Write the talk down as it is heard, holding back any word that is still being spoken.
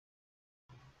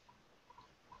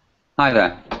Hi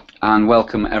there, and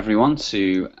welcome everyone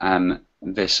to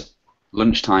this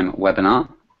lunchtime webinar,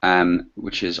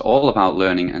 which is all about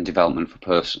learning and development for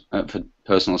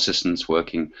personal assistance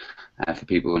working for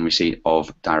people in receipt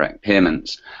of direct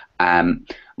payments.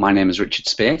 My name is Richard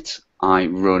Speight. I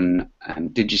run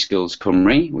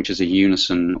digiskills.cymru, which is a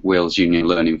Unison Wales Union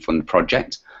Learning Fund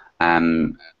project,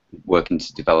 working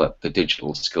to develop the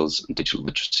digital skills and digital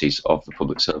literacies of the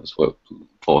public service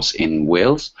workforce in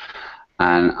Wales.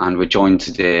 And we're joined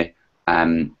today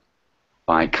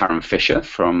by Karen Fisher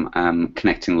from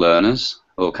Connecting Learners.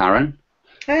 Hello, Karen.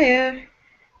 Hiya.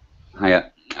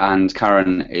 Hiya. And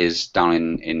Karen is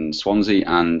down in Swansea,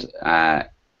 and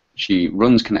she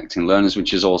runs Connecting Learners,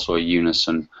 which is also a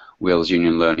Unison Wales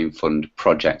Union Learning Fund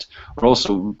project. We're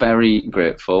also very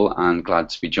grateful and glad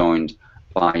to be joined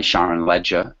by Sharon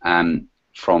Ledger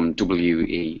from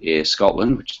WEA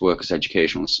Scotland, which is Workers'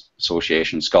 Educational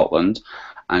Association Scotland.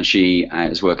 And she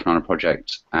is working on a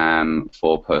project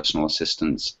for personal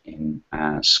assistance in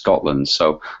Scotland.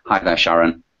 So, hi there,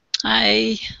 Sharon.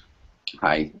 Hi.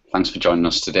 Hi, thanks for joining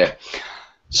us today.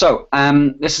 So,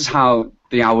 this is how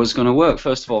the hour's going to work.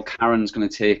 First of all, Karen's going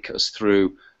to take us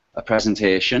through a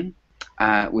presentation,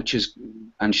 and she's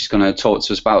going to talk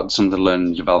to us about some of the learning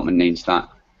and development needs that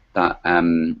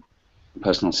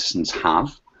personal assistants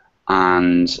have.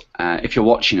 And if you're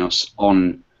watching us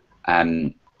on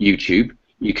YouTube,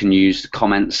 you can use the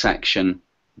comment section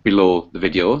below the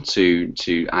video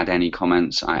to add any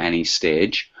comments at any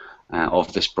stage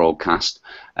of this broadcast.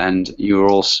 And you're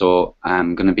also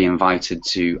going to be invited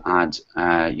to add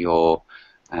your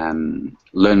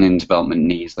learning and development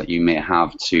needs that you may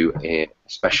have to a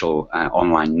special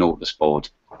online notice board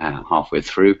halfway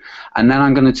through. And then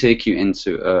I'm going to take you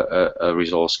into a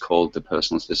resource called the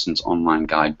Personal Assistance Online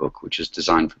Guidebook, which is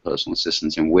designed for personal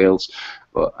assistants in Wales,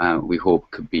 but we hope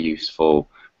could be useful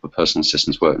for personal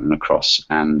assistants working across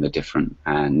the different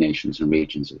nations and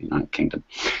regions of the United Kingdom.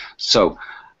 So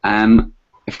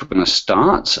if we're going to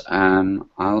start,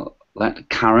 I'll let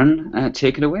Karen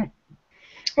take it away.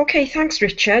 Okay, thanks,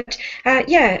 Richard.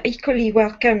 Yeah, equally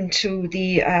welcome to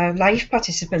the live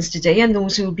participants today and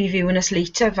those who will be viewing us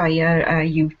later via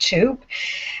YouTube.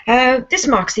 This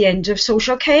marks the end of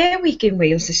Social Care Week in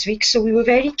Wales this week, so we were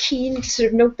very keen to sort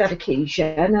of note that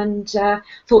occasion and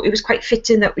thought it was quite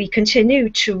fitting that we continue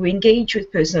to engage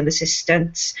with personal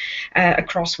assistants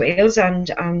across Wales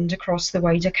and across the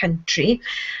wider country.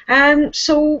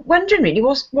 So wondering really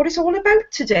what it's all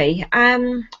about today,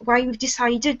 why we've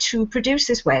decided to produce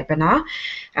this webinar,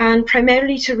 and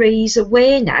primarily to raise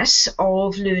awareness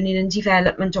of learning and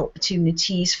development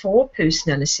opportunities for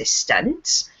personal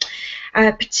assistants.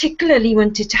 Particularly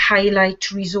wanted to highlight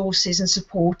resources and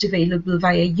support available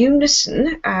via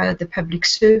Unison, the Public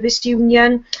Service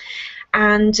Union.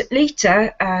 And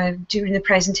later, during the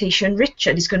presentation,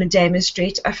 Richard is going to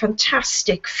demonstrate a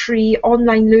fantastic free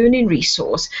online learning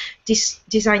resource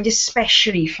designed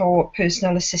especially for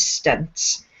personal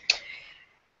assistants.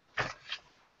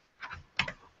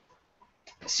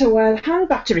 So I'll hand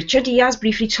back to Richard. He has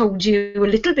briefly told you a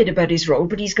little bit about his role,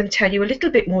 but he's going to tell you a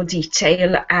little bit more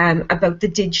detail about the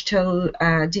DigiSkills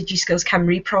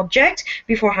Cymru project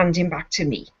before handing back to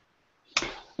me.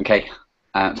 Okay,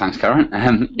 thanks,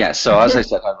 Karen. Yeah, so as I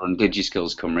said, I run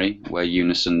DigiSkills Cymru, we're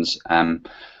Unison's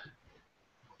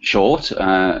short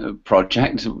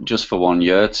project just for 1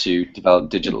 year to develop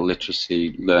digital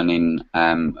literacy learning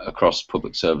across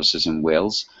public services in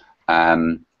Wales.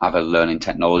 I have a learning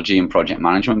technology and project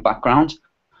management background,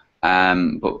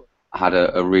 but had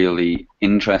a really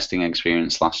interesting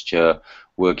experience last year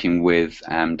working with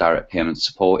direct payment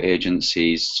support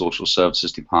agencies, social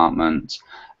services department,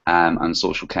 and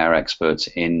social care experts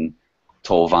in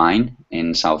Torfaen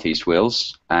in southeast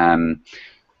Wales, around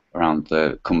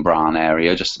the Cwmbran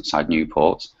area, just outside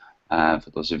Newport, for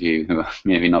those of you who are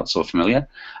maybe not so familiar.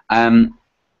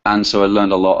 And so I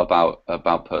learned a lot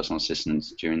about personal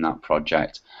assistance during that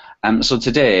project. So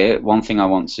today, one thing I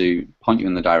want to point you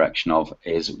in the direction of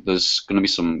is there's going to be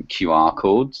some QR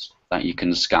codes that you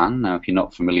can scan. Now, if you're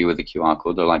not familiar with the QR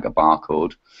code, they're like a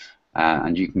barcode,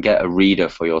 and you can get a reader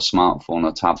for your smartphone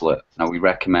or tablet. Now, we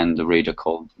recommend a reader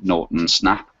called Norton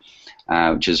Snap,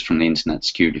 which is from the internet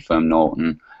security firm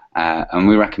Norton, and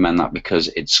we recommend that because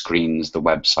it screens the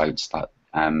websites that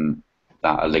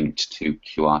are linked to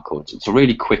QR codes. It's a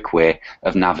really quick way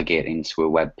of navigating to a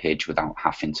web page without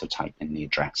having to type in the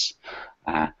address.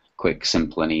 Quick,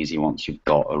 simple and easy once you've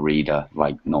got a reader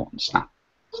like Norton Snap.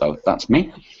 So that's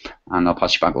me, and I'll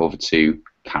pass you back over to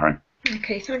Karen.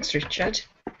 Okay, thanks, Richard.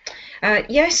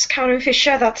 Yes, Karen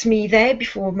Fisher, that's me there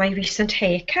before my recent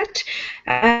haircut.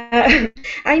 I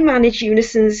manage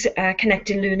Unison's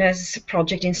Connecting Learners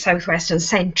project in southwest and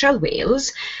central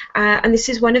Wales, and this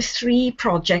is one of 3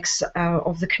 projects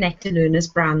of the Connecting Learners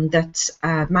brand that's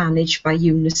managed by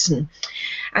Unison.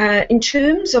 In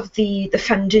terms of the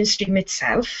funding stream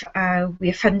itself, we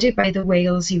are funded by the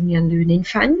Wales Union Learning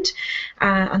Fund,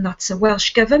 and that's a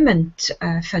Welsh Government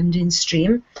funding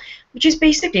stream, which is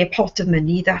basically a pot of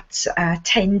money that's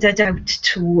tendered out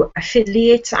to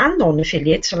affiliates and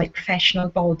non-affiliates, so like professional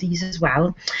bodies as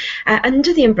well,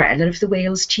 under the umbrella of the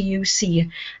Wales TUC.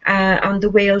 And the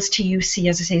Wales TUC,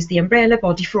 as I say, is the umbrella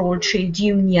body for all trade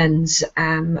unions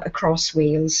across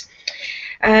Wales.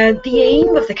 The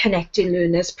aim of the Connecting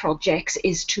Learners projects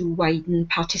is to widen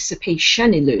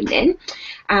participation in learning,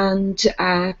 and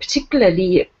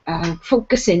particularly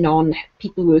focusing on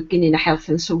people working in a health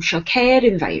and social care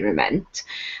environment,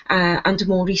 and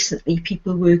more recently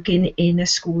people working in a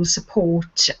school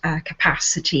support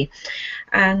capacity.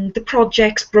 And the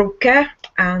projects broker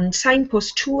and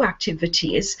signpost 2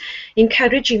 activities,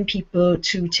 encouraging people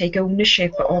to take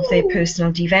ownership of their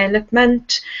personal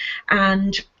development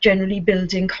and generally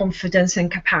building confidence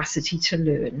and capacity to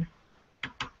learn.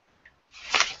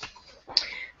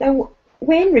 Now,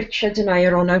 when Richard and I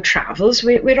are on our travels,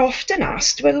 we're often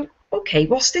asked, well, okay,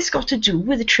 what's this got to do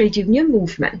with the trade union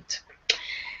movement?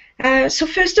 So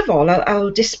first of all,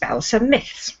 I'll dispel some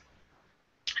myths.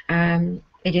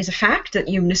 It is a fact that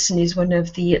Unison is one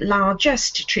of the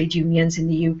largest trade unions in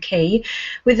the UK,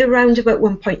 with around about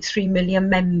 1.3 million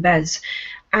members,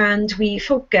 and we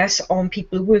focus on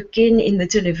people working in the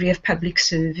delivery of public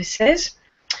services.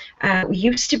 We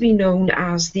used to be known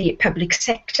as the Public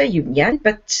Sector Union,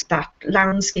 but that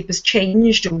landscape has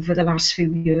changed over the last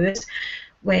few years,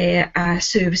 where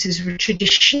services were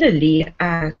traditionally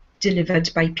delivered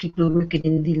by people working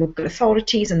in the local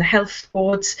authorities and the health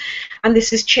boards, and this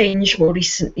has changed more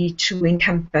recently to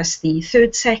encompass the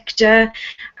third sector,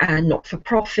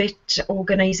 not-for-profit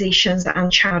organisations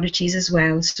and charities as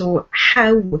well. So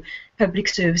how public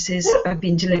services are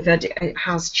being delivered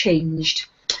has changed.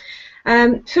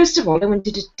 First of all, I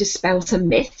wanted to dispel some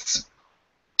myths.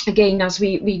 Again, as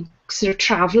we sort of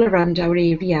travel around our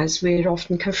areas, we're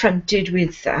often confronted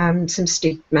with some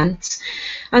statements,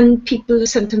 and people are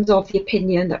sometimes of the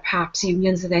opinion that perhaps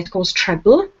unions are there to cause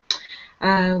trouble.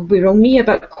 We're only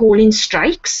about calling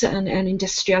strikes and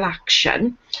industrial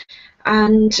action,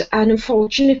 and an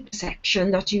unfortunate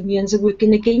perception that unions are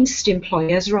working against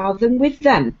employers rather than with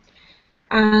them.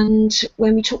 And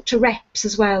when we talk to reps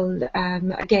as well,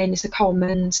 again, it's a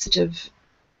common sort of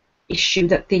issue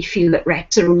that they feel that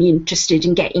reps are only interested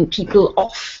in getting people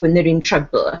off when they're in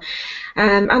trouble,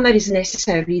 and that isn't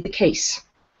necessarily the case.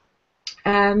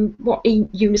 What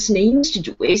Unison aims to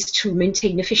do is to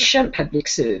maintain efficient public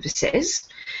services,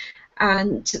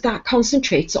 and that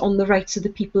concentrates on the rights of the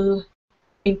people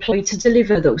employed to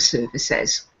deliver those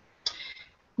services.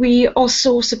 We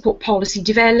also support policy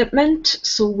development,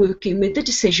 so working with the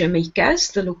decision makers,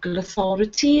 the local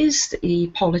authorities,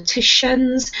 the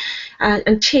politicians,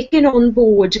 and taking on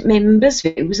board members'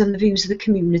 views and the views of the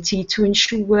community to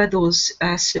ensure those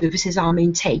services are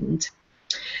maintained.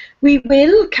 We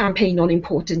will campaign on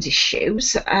important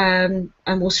issues, and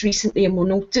most recently and more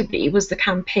notably was the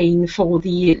campaign for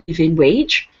the living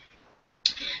wage.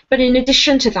 But in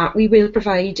addition to that, we will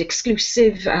provide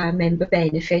exclusive member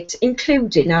benefits,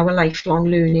 including our lifelong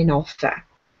learning offer.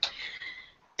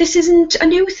 This isn't a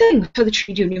new thing for the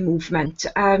trade union movement.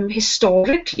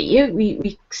 Historically,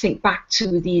 we think back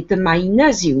to the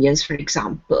miners' unions, for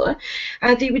example.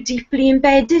 They were deeply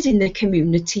embedded in their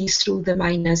communities through the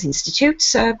miners'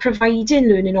 institutes, providing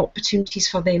learning opportunities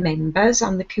for their members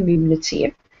and the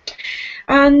community.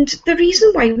 And the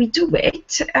reason why we do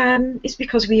it is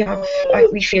because we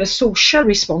feel a social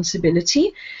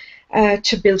responsibility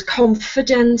to build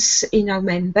confidence in our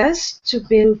members, to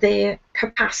build their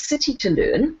capacity to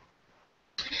learn,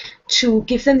 to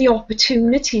give them the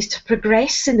opportunities to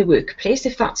progress in the workplace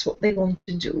if that's what they want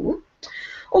to do,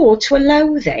 or to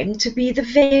allow them to be the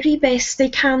very best they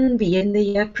can be in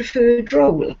their preferred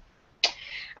role.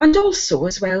 And also,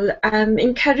 as well,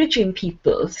 encouraging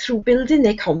people through building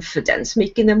their confidence,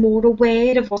 making them more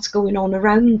aware of what's going on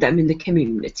around them in the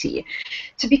community,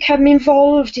 to become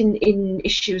involved in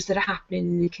issues that are happening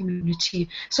in the community.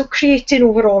 So creating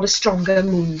overall a stronger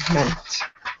movement.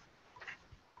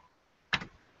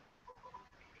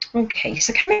 Okay,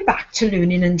 so coming back to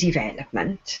learning and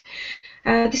development,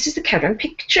 this is the current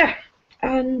picture.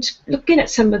 And looking at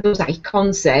some of those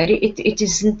icons there, it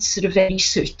isn't sort of very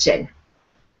certain.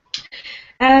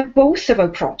 Both of our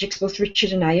projects, both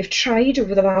Richard and I, have tried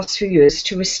over the last few years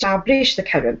to establish the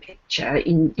current picture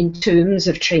in terms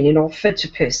of training offered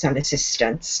to personal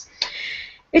assistants.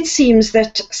 It seems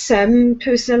that some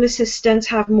personal assistants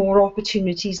have more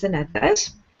opportunities than others.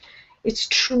 It's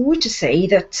true to say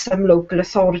that some local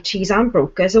authorities and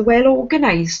brokers are well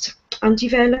organised and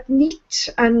develop neat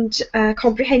and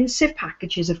comprehensive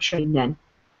packages of training.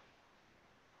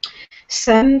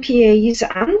 Some PAs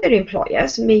and their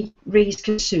employers may raise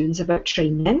concerns about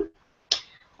training.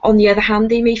 On the other hand,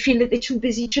 they may feel that they're too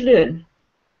busy to learn.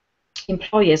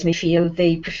 Employers may feel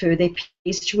they prefer their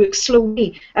PAs to work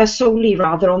solely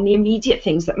rather on the immediate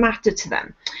things that matter to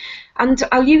them. And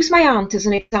I'll use my aunt as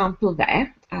an example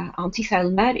there. Auntie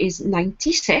Thelma is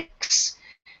 96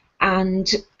 and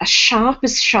as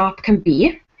sharp can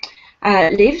be,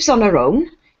 lives on her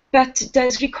own, but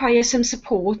does require some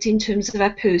support in terms of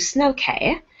her personal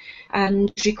care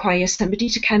and requires somebody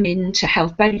to come in to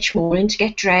help her each morning to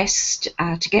get dressed,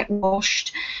 to get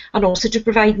washed, and also to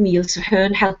provide meals for her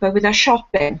and help her with her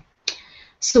shopping.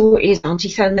 So is Auntie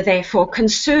Thelma therefore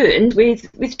concerned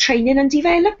with training and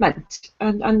development?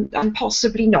 And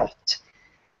possibly not.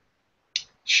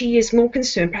 She is more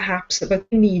concerned perhaps about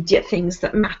immediate things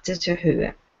that matter to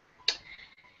her.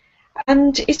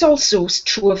 And it's also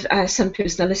true of some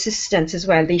personal assistants as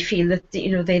well. They feel that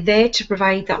they're there to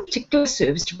provide that particular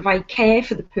service, to provide care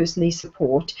for the person they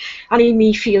support, and they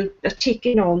may feel that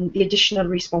taking on the additional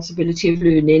responsibility of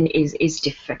learning is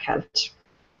difficult.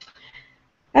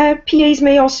 PAs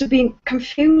may also be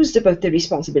confused about their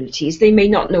responsibilities. They may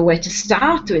not know where to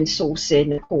start when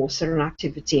sourcing a course or an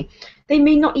activity. They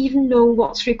may not even know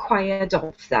what's required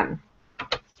of them.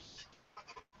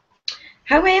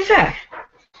 However,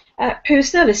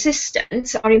 personal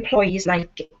assistants are employees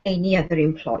like any other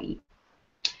employee.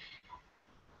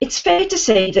 It's fair to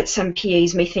say that some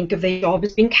PAs may think of their job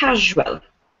as being casual.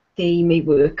 They may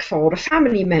work for a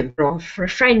family member or for a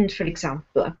friend, for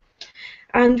example.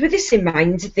 And with this in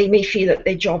mind, they may feel that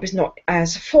their job is not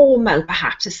as formal,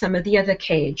 perhaps, as some of the other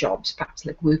care jobs, perhaps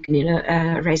like working in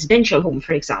a residential home,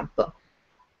 for example.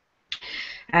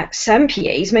 Some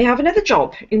PAs may have another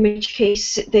job, in which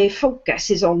case their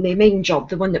focus is on their main job,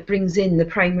 the one that brings in the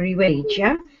primary wage.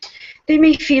 Yeah? They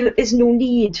may feel that there's no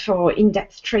need for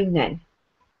in-depth training.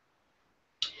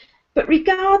 But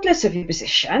regardless of your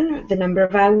position, the number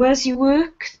of hours you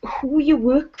work, who you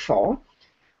work for,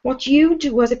 what you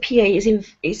do as a PA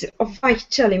is of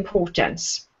vital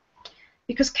importance,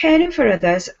 because caring for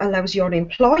others allows your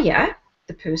employer,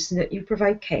 the person that you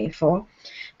provide care for,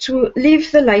 to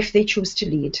live the life they choose to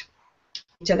lead.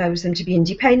 It allows them to be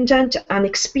independent and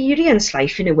experience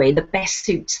life in a way that best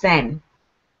suits them.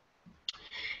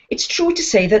 It's true to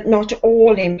say that not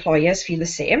all employers feel the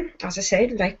same. As I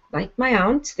said, like my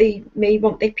aunt, they may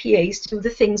want their PAs to do the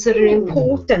things that are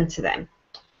important to them.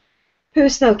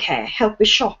 Personal care, help with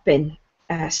shopping,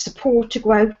 support to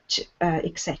go out,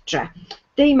 etc.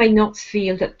 They may not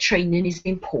feel that training is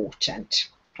important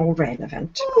or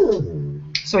relevant.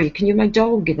 Sorry, can you hear my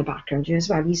dog in the background here as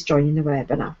well? He's joining the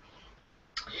webinar.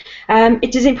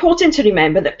 It is important to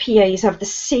remember that PAs have the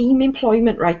same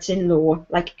employment rights in law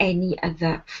like any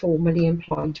other formally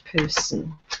employed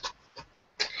person.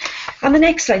 And the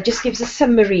next slide just gives a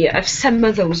summary of some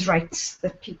of those rights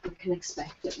that people can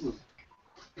expect at work.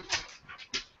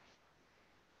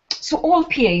 So all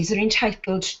PAs are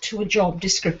entitled to a job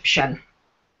description.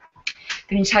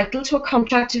 They're entitled to a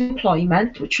contract of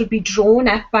employment, which will be drawn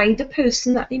up by the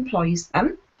person that employs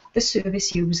them, the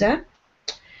service user.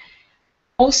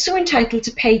 Also entitled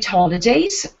to paid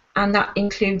holidays, and that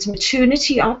includes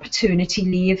maternity or paternity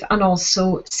leave and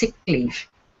also sick leave.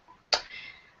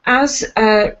 As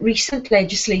recent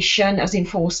legislation has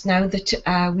enforced now that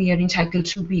we are entitled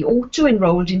to be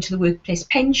auto-enrolled into the workplace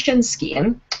pension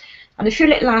scheme, and a few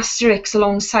little asterisks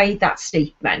alongside that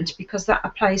statement, because that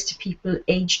applies to people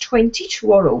aged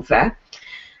 22 or over,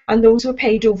 and those who are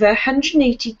paid over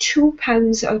 £192,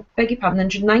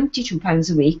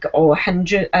 £192 a week, or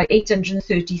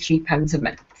 £833 a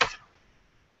month.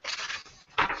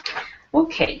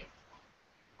 Okay.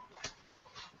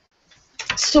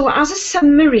 So as a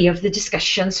summary of the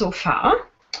discussion so far,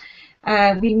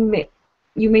 you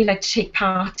may like to take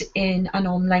part in an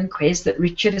online quiz that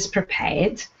Richard has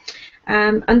prepared.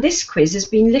 And this quiz has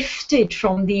been lifted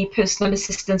from the Personal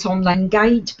Assistance Online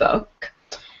Guidebook,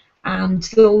 and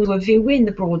those who are viewing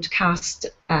the broadcast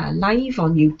live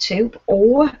on YouTube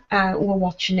or who are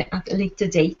watching it at a later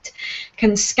date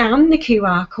can scan the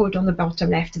QR code on the bottom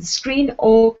left of the screen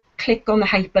or click on the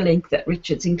hyperlink that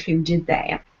Richard's included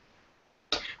there.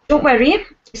 Don't worry,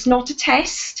 it's not a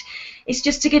test. it's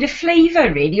just to get a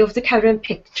flavour really of the current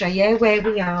picture, yeah, where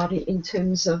we are in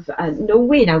terms of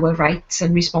knowing our rights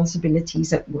and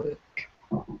responsibilities at work.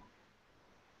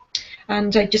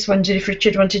 And I just wondered if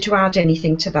Richard wanted to add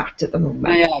anything to that at the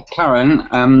moment. Yeah, Karen,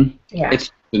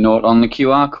 it's the note on the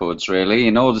QR codes really.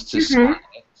 In order to scan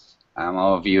it,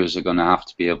 our viewers are going to have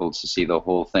to be able to see the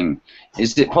whole thing.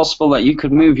 Is it possible that you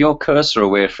could move your cursor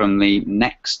away from the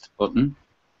next button?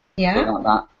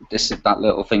 Yeah. So that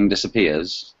little thing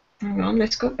disappears. Hang on,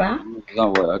 let's go back. Does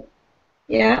that work?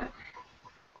 Yeah.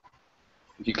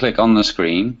 If you click on the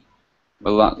screen,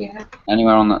 will that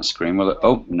anywhere on that screen? Will it?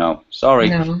 Oh no, sorry.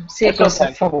 No, see it goes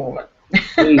forward.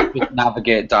 Please just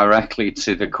navigate directly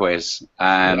to the quiz,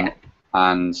 and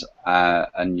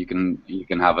you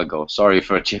can have a go. Sorry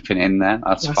for chipping in there.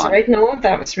 That's fine. Right. No,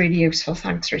 that was really useful.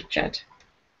 Thanks, Richard.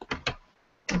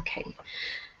 Okay.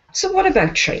 So what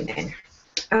about training?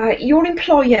 Your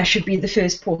employer should be the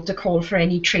first port of call for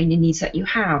any training needs that you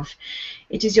have.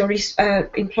 It is your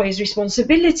employer's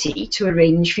responsibility to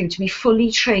arrange for you to be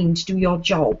fully trained to do your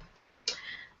job.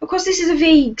 Of course, this is a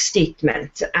vague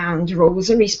statement, and roles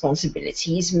and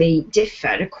responsibilities may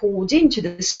differ according to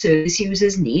the service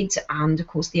user's needs and, of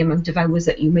course, the amount of hours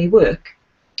that you may work.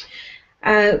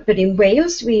 But in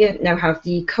Wales, we now have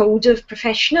the Code of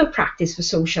Professional Practice for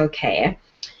Social Care,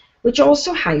 which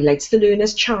also highlights the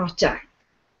Learner's Charter,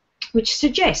 which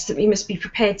suggests that we must be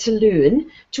prepared to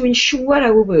learn to ensure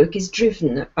our work is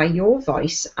driven by your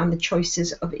voice and the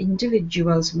choices of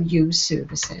individuals who use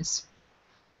services.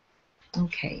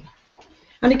 Okay.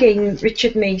 And again,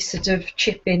 Richard may sort of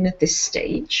chip in at this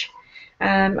stage.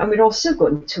 And we're also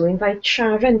going to invite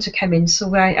Sharon to come in.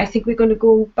 So I think we're going to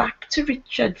go back to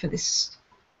Richard for this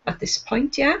at this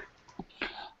point, yeah?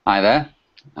 Hi there.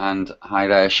 And hi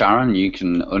there, Sharon. You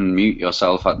can unmute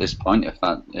yourself at this point if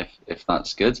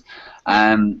that's good.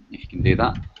 If you can do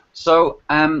that. So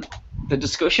the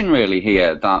discussion really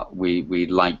here that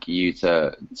we'd like you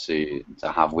to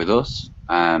have with us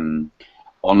on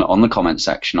the comment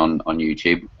section on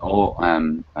YouTube or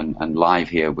and live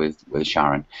here with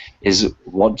Sharon is,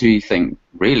 what do you think,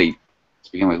 really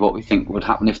to begin with, what we think would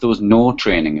happen if there was no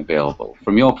training available?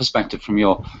 From your perspective, from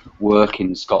your work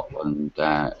in Scotland,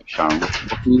 Sharon,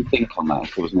 what do you think on that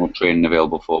if there was no training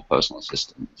available for personal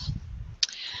assistants?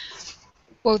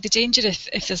 Well, the danger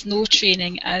if there's no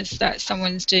training is that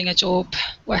someone's doing a job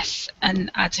with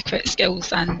inadequate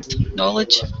skills and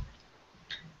knowledge.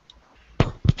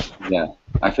 Yeah,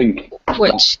 I think.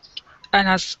 And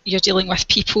as you're dealing with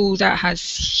people, that has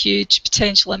huge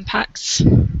potential impacts.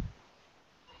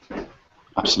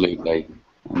 Absolutely.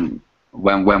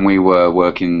 When we were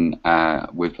working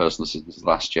with personal assistants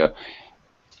last year,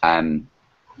 the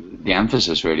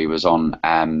emphasis really was on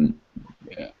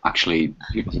actually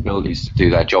people's abilities to do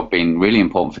their job being really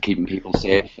important for keeping people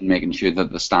safe and making sure that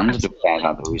the standard of care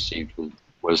that they received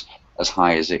was as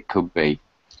high as it could be.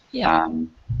 Yeah.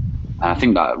 And I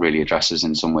think that really addresses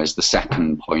in some ways the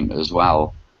second point as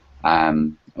well.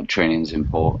 Training is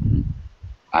important.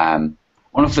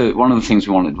 One of the things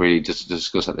we wanted really just to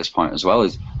discuss at this point as well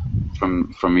is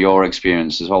from your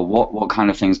experience as well, what kind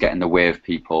of things get in the way of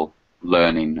people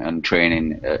learning and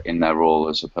training in their role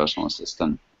as a personal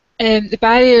assistant? The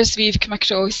barriers we've come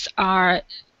across are,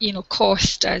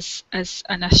 cost as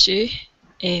an issue,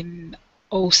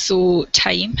 also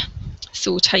time,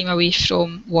 so time away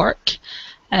from work,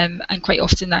 and quite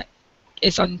often that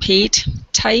is unpaid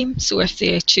time. So if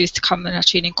they choose to come in a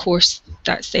training course,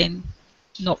 that's then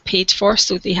not paid for,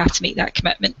 so they have to make that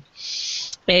commitment.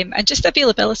 And just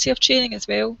availability of training as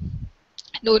well,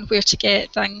 knowing where to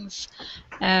get things,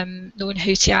 knowing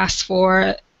who to ask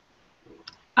for,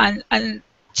 and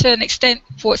to an extent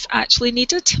what's actually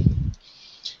needed.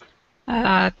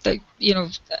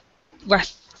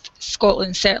 With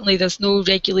Scotland, certainly there's no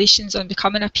regulations on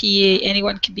becoming a PA.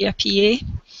 Anyone can be a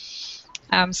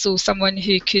PA. So someone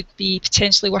who could be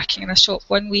potentially working in a shop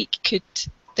one week could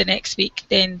the next week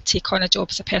then take on a job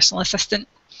as a personal assistant.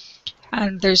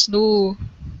 And there's no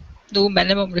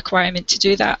minimum requirement to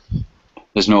do that.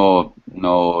 There's no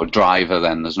driver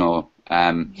then, there's no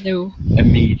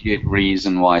immediate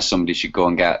reason why somebody should go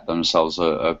and get themselves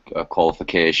a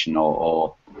qualification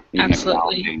or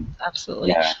absolutely.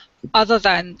 Yeah. Other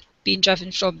than being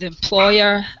driven from the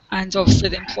employer, and obviously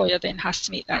the employer then has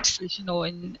to make that decision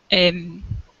on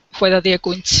whether they're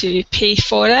going to pay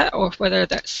for it or whether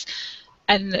that's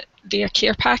in their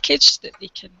care package that they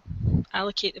can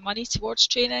allocate the money towards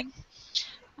training.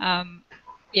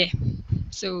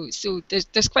 So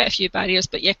there's quite a few barriers,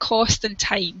 but yeah, cost and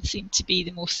time seem to be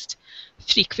the most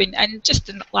frequent, and just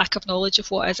the lack of knowledge of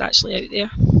what is actually out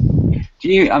there.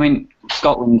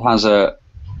 Scotland has a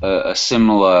a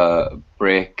similar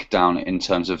breakdown in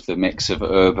terms of the mix of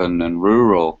urban and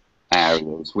rural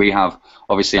areas. We have,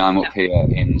 obviously, I'm up here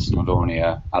in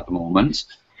Snowdonia at the moment,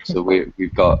 so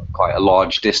we've got quite a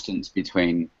large distance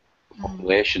between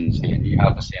populations here. You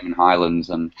have the same in Highlands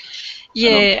and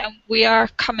and we are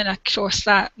coming across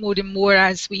that more and more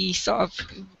as we sort of.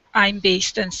 I'm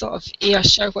based in sort of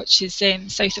Ayrshire, which is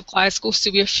south of Glasgow,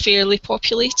 so we're fairly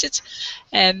populated.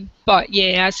 But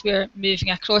yeah, as we're moving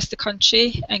across the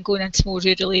country and going into more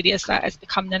rural areas, that is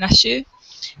becoming an issue.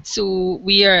 So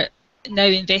we are now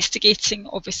investigating,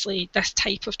 obviously, this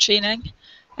type of training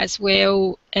as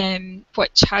well,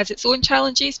 which has its own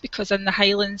challenges, because in the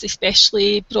Highlands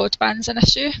especially, broadband's an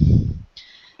issue.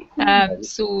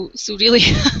 So really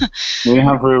we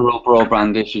have rural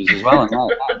broadband issues as well, and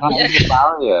that is a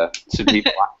barrier to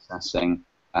people accessing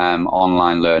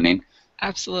online learning.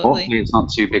 Absolutely. Hopefully it's not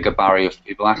too big a barrier for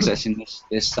people accessing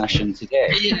this session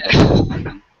today.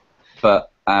 Yeah.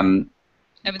 But I mean,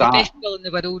 the best will in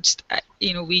the world,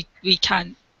 we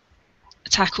can't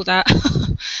tackle that.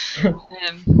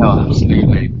 No,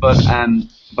 absolutely.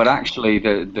 But actually,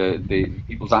 the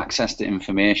people's access to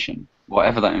information,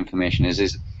 whatever that information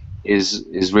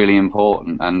is really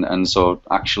important, and so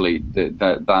actually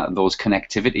those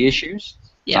connectivity issues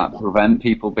that prevent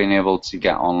people being able to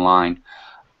get online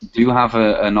do have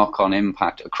a knock-on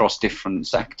impact across different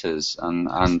sectors,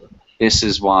 and this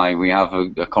is why we have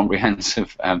a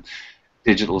comprehensive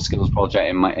digital skills project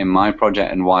in my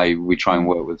project, and why we try and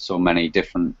work with so many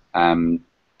different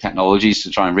technologies to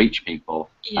try and reach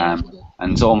people,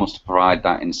 and to almost provide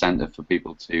that incentive for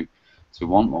people to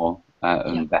want more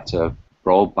and better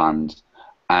broadband,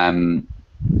 and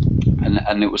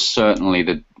it was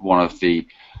certainly one of the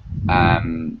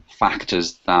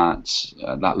factors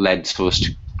that led to us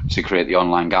to create the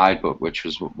online guidebook, which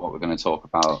was what we're going to talk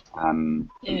about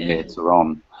later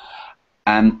on.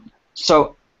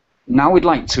 So now we'd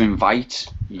like to invite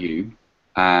you,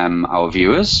 our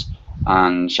viewers,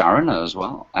 and Sharon as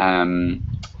well. Sharon,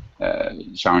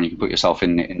 you can put yourself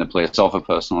in the place of a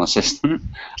personal assistant.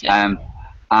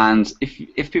 And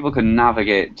if people can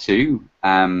navigate to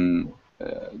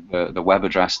the web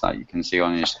address that you can see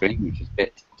on your screen, which is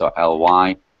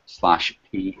bit.ly/PA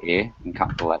in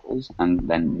capital letters, and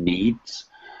then needs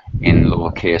in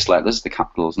lowercase letters. The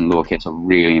capitals and lowercase are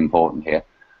really important here.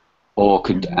 Or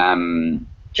could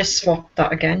just swap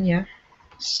that again, yeah.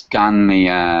 Scan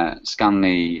the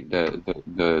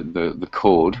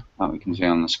code that we can see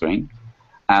on the screen.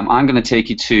 I'm going to take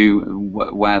you to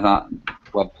where that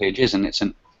web page is, and it's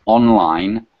an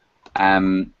online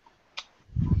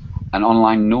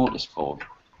notice board.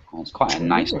 And it's quite a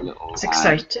nice little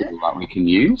tool that we can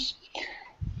use.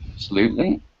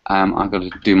 Absolutely. I've got to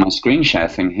do my screen share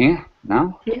thing here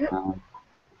now. Yeah.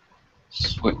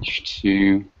 Switch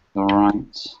to the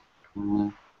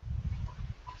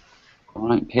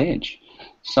right page.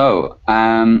 So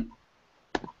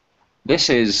this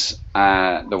is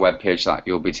the web page that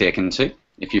you'll be taken to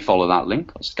if you follow that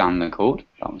link or scan the code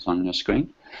that was on your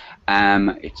screen.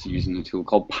 It's using a tool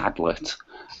called Padlet,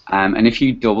 and if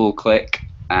you double click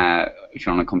if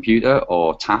you're on a computer,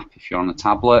 or tap if you're on a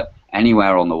tablet,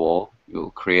 anywhere on the wall,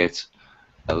 you'll create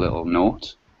a little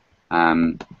note,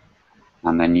 and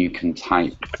then you can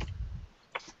type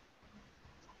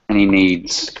any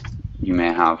needs you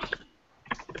may have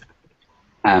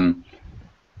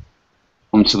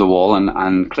onto the wall,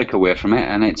 and click away from it,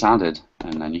 and it's added,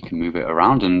 and then you can move it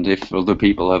around, and if other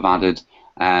people have added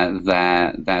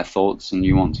their thoughts and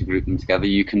you want to group them together,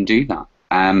 you can do that.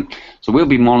 So we'll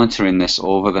be monitoring this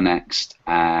over the next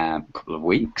couple of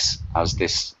weeks as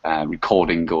this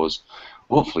recording goes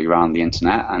hopefully around the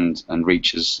internet and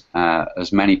reaches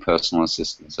as many personal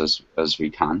assistants as we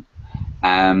can.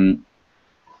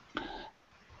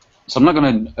 So I'm not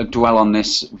going to dwell on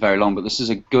this very long, but this is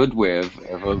a good way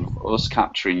of us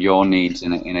capturing your needs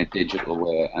in a digital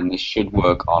way, and this should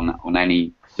work on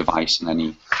any device and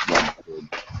any web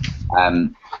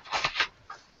page.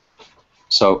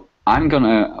 So I'm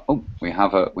gonna. Oh, we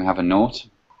have a note.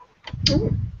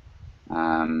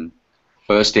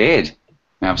 First aid.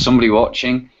 We have somebody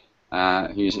watching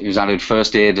who's added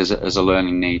first aid as a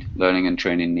learning and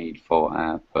training need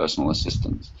for personal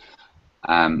assistants.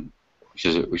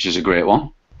 Which is a great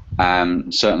one.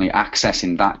 Certainly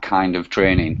accessing that kind of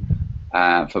training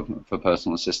for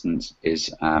personal assistants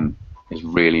is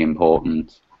really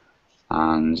important.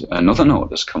 And another note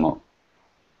has come up.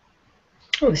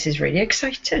 Oh, this is really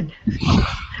exciting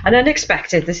and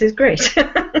unexpected. This is great.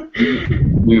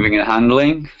 Moving and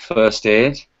handling, first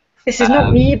aid. This is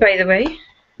not me, by the way.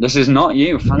 This is not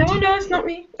you. No, it's not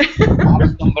me.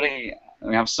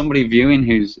 We have somebody viewing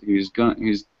who's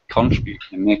contributing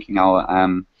and making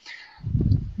our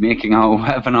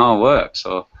webinar work.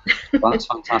 So that's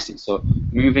fantastic. So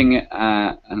moving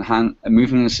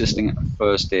moving and assisting at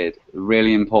first aid,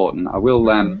 really important. I will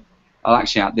I'll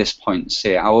actually at this point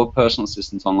say our personal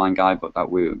assistance online guidebook that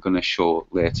we're going to show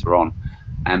later on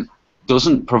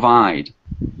doesn't provide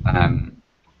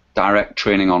direct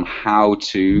training on how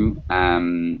to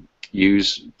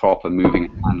use proper moving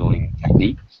and handling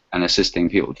techniques and assisting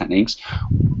people techniques,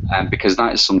 because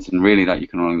that is something really that you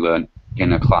can only learn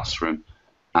in a classroom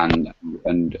and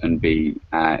be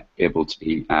able to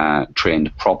be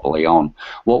trained properly on.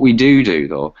 What we do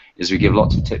though is we give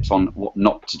lots of tips on what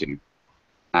not to do,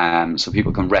 so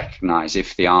people can recognise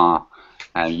if they are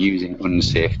using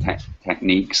unsafe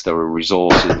techniques. There are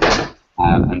resources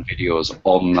and videos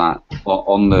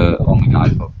on the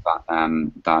guidebook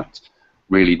that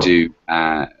really do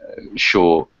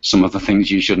show some of the things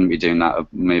you shouldn't be doing, that are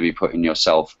maybe putting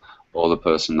yourself or the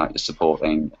person that you're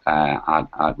supporting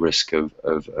at risk of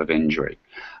injury.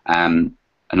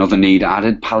 Another need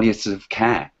added, palliative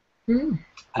care.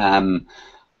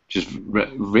 Which is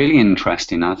really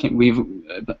interesting. I think we've,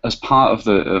 as part of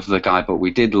the guidebook,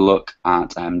 we did look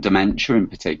at dementia in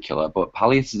particular, but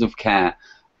palliative care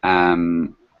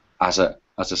as a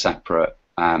separate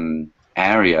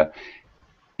area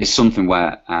is something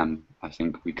where I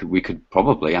think we could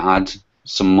probably add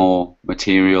some more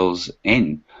materials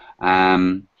in.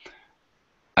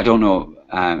 I don't know,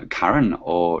 Karen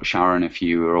or Sharon, if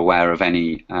you are aware of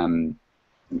any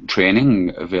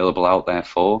training available out there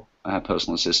for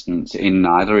personal assistants in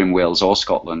either in Wales or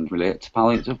Scotland related to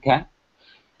palliative care.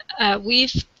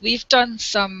 We've done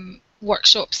some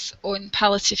workshops on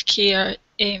palliative care.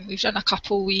 We've done a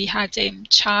couple. We had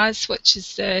CHAS, which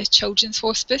is the Children's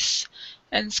Hospice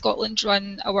in Scotland,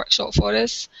 run a workshop for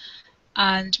us,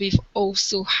 and we've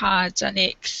also had an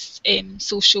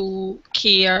ex-social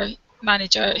care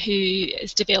manager who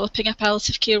is developing a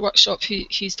palliative care workshop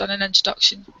who's done an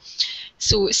introduction.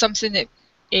 So it's something that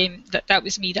that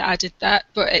was me that added that,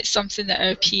 but it's something that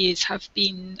our PAs have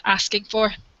been asking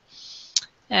for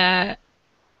as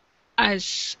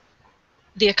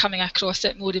they're coming across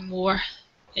it more and more,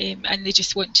 and they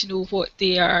just want to know what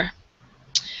their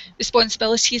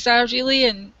responsibilities are really.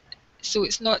 And so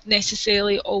it's not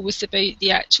necessarily always about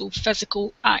the actual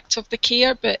physical act of the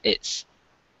care, but it's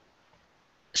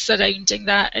surrounding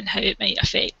that and how it might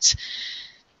affect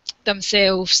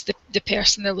themselves, the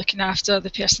person they're looking after, the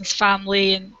person's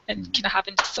family, and kind of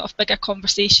having sort of bigger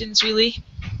conversations really.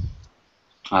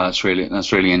 That's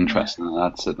really interesting.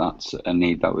 That's a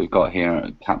need that we've got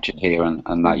here, captured here,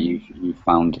 and that you've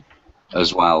found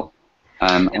as well.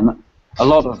 And a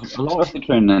lot of the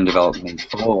training and development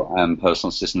for personal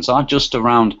assistants are just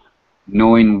around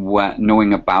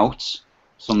knowing about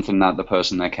something that the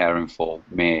person they're caring for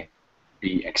may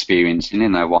be experiencing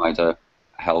in their wider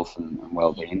health and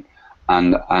well-being,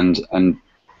 and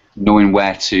knowing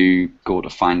where to go to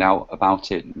find out about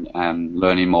it, and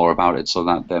learning more about it so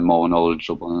that they're more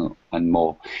knowledgeable and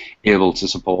more able to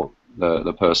support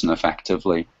the person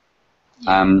effectively.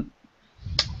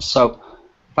 So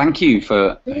thank you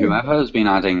for whoever has been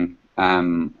adding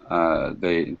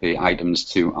the items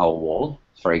to our wall.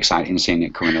 It's very exciting seeing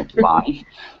it coming up live,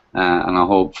 and I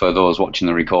hope for those watching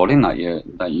the recording that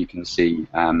you can see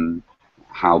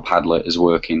how Padlet is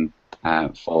working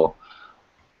for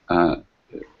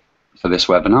this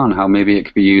webinar, and how maybe it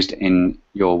could be used in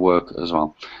your work as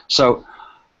well. So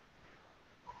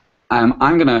I'm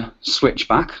going to switch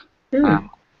back.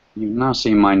 You've now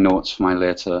seen my notes for my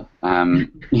later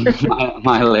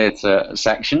my later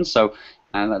section. So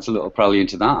that's a little prelude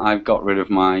to that. I've got rid of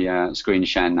my screen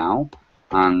share now,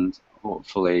 and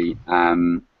hopefully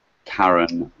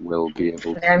Karen will be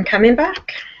able to. I'm coming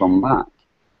back. Come back.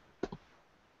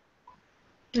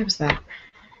 What was that?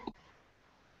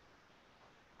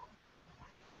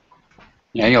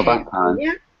 Yeah, you're back, Karen.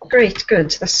 Yeah, great,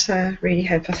 good. That's really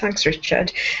helpful. Thanks,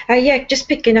 Richard. Yeah, just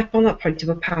picking up on that point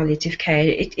about palliative care,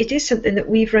 it is something that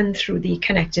we've run through the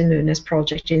Connecting Learners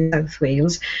project in South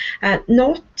Wales,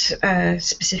 not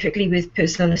specifically with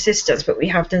personal assistants, but we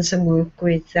have done some work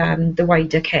with the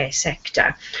wider care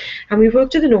sector. And we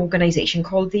worked with an organisation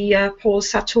called the Paul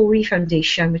Sartori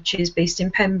Foundation, which is based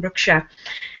in Pembrokeshire.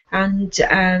 And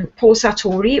Paul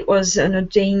Sartori was an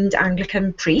ordained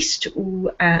Anglican priest who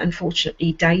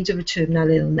unfortunately died of a terminal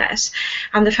illness,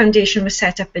 and the foundation was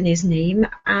set up in his name,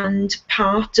 and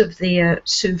part of their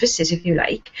services, if you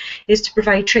like, is to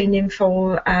provide training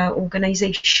for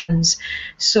organisations.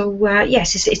 So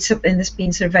yes, it's something that's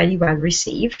been sort of very well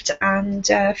received, and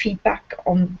feedback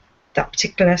on that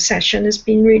particular session has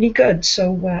been really good.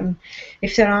 So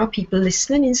if there are people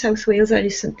listening in South Wales, that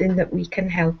is something that we can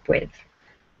help with.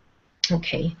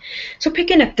 Okay, so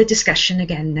picking up the discussion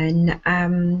again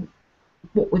then,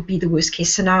 what would be the worst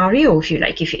case scenario, if you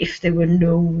like, if there were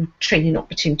no training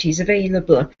opportunities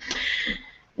available?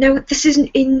 Now, this is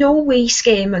in no way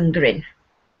scaremongering,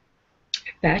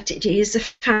 but it is a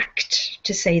fact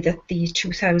to say that the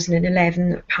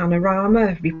 2011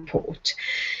 Panorama report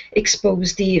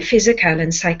exposed the physical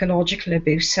and psychological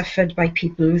abuse suffered by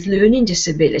people with learning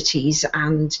disabilities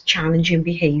and challenging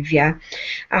behaviour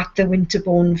at the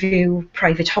Winterbourne View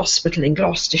Private Hospital in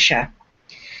Gloucestershire.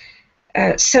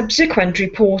 Subsequent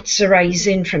reports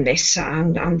arising from this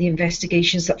and the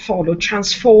investigations that followed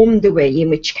transformed the way in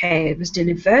which care was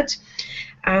delivered,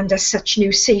 and as such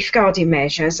new safeguarding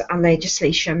measures and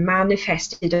legislation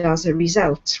manifested as a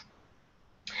result.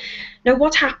 Now,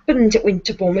 what happened at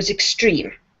Winterbourne was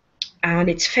extreme, and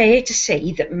it's fair to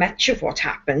say that much of what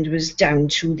happened was down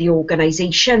to the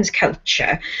organisation's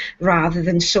culture rather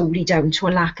than solely down to a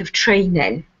lack of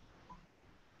training.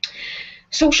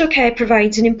 Social care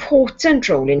provides an important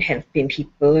role in helping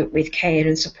people with care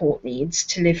and support needs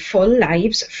to live full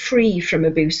lives free from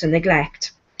abuse and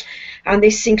neglect. And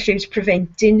this includes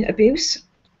preventing abuse,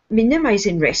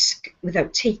 minimising risk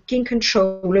without taking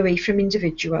control away from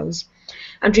individuals,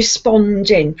 and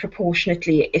responding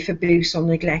proportionately if abuse or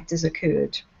neglect has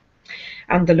occurred.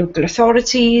 And the local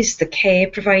authorities, the care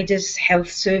providers, health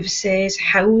services,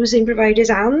 housing providers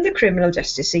and the criminal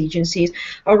justice agencies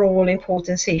are all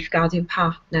important safeguarding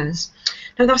partners.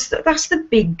 Now that's the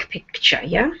big picture,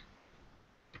 yeah?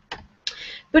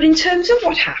 But in terms of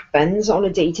what happens on a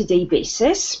day-to-day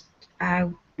basis,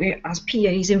 as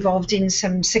PAs involved in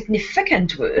some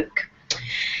significant work,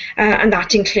 and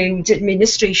that includes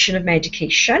administration of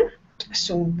medication.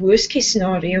 So worst case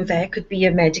scenario there could be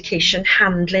a medication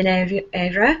handling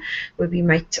error where we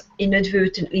might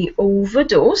inadvertently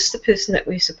overdose the person that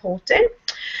we're supporting,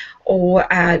 or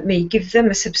may give them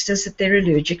a substance that they're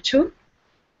allergic to.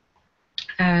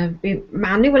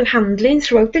 Manual handling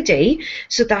throughout the day,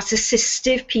 so that's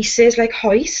assistive pieces like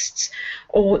hoists,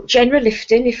 or general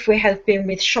lifting if we're helping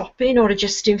with shopping or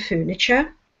adjusting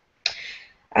furniture.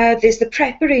 There's the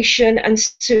preparation and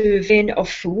serving of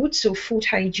food, so food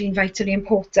hygiene vitally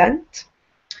important,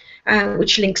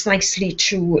 which links nicely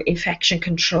to infection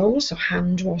control, so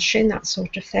hand washing, that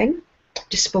sort of thing,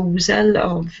 disposal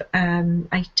of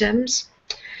items.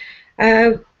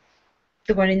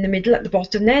 The one in the middle at the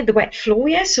bottom there, the wet floor,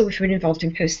 yes, so if we're involved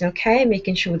in personal care,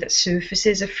 making sure that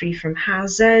surfaces are free from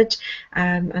hazard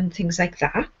and things like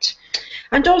that.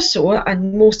 And also,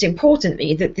 and most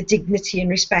importantly, that the dignity and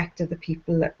respect of the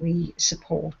people that we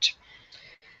support.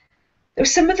 Now,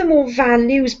 some of the more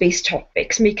values-based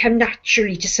topics may come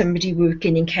naturally to somebody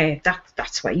working in care.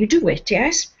 That's why you do it,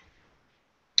 yes?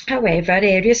 However,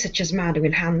 areas such as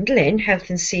manual handling, health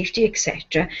and safety,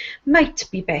 etc., might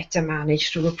be better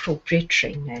managed through appropriate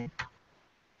training.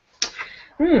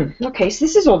 Okay, so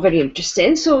this is all very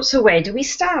interesting. So where do we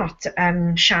start?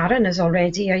 Sharon has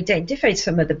already identified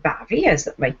some of the barriers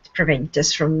that might prevent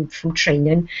us from full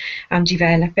training and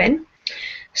developing.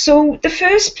 So the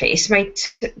first place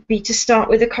might be to start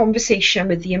with a conversation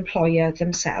with the employer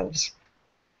themselves,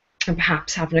 and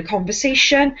perhaps having a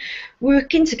conversation,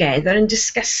 working together and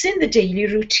discussing the daily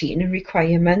routine and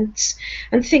requirements,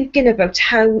 and thinking about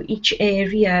how each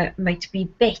area might be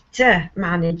better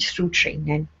managed through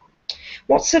training.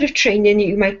 What sort of training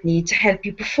you might need to help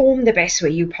you perform the best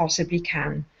way you possibly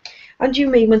can. And you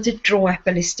may want to draw up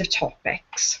a list of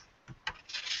topics.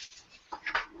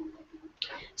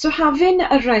 So having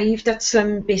arrived at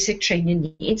some basic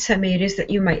training needs, some areas that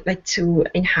you might like to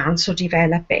enhance or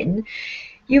develop in,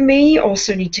 you may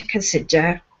also need to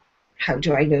consider, how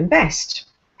do I learn best?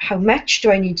 How much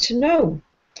do I need to know?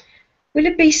 Will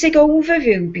a basic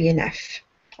overview be enough?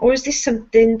 Or is this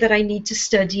something that I need to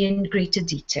study in greater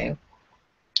detail?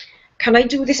 Can I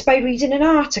do this by reading an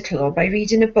article or by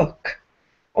reading a book?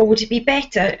 Or would it be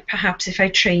better, perhaps, if I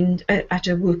trained at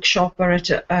a workshop or at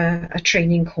a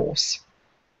training course?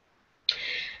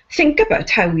 Think about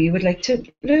how you would like to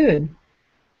learn.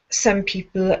 Some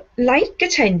people like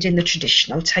attending the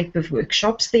traditional type of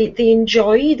workshops. They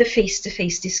enjoy the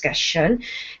face-to-face discussion.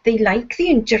 They like the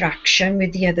interaction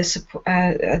with the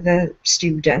other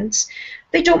students.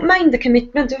 They don't mind the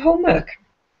commitment of homework.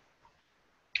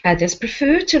 Others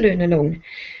prefer to learn alone,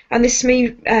 and this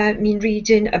may mean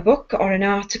reading a book or an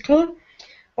article,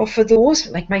 or for those,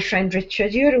 like my friend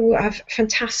Richard here, who have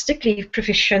fantastically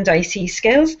proficient IC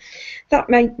skills, that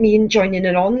might mean joining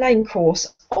an online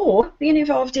course or being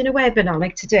involved in a webinar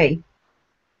like today.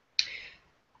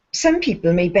 Some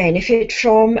people may benefit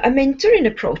from a mentoring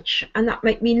approach, and that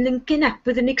might mean linking up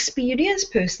with an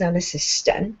experienced personal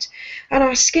assistant and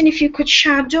asking if you could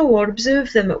shadow or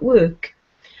observe them at work,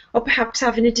 or perhaps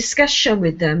having a discussion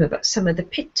with them about some of the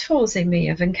pitfalls they may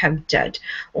have encountered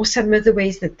or some of the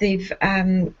ways that they've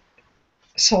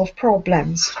solved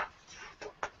problems.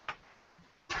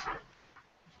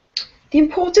 The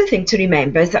important thing to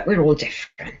remember is that we're all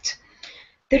different.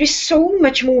 There is so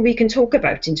much more we can talk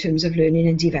about in terms of learning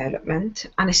and development,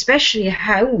 and especially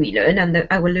how we learn and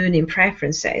our learning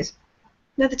preferences.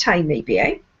 Another time maybe,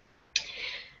 eh?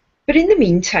 But in the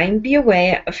meantime, be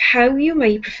aware of how you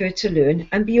may prefer to learn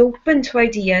and be open to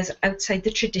ideas outside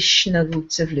the traditional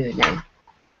routes of learning.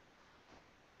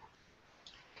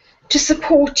 To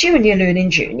support you in your learning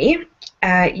journey,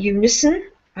 Unison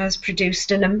has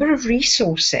produced a number of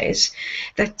resources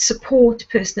that support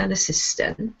personal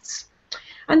assistance.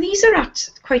 And these are at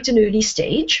quite an early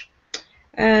stage.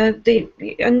 They're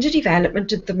under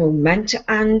development at the moment,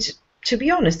 and to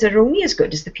be honest, they're only as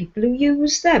good as the people who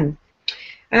use them.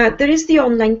 There is the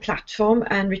online platform,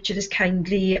 and Richard has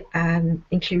kindly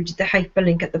included the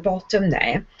hyperlink at the bottom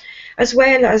there, as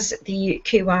well as the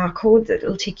QR code that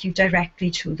will take you directly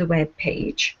to the web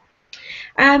page.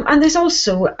 And there's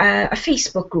also a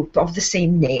Facebook group of the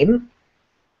same name,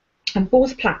 and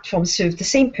both platforms serve the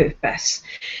same purpose.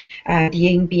 The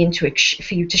aim being for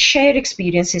you to share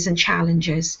experiences and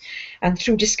challenges, and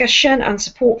through discussion and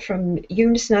support from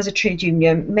Unison as a trade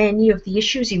union, many of the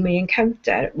issues you may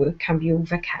encounter at work can be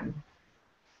overcome.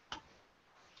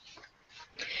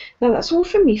 Now that's all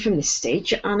from me from this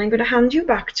stage, and I'm going to hand you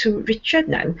back to Richard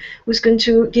now, who's going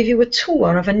to give you a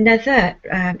tour of another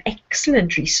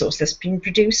excellent resource that's been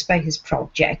produced by his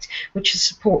project, which will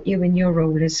support you in your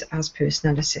role as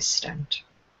personal assistant.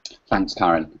 Thanks,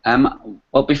 Karen.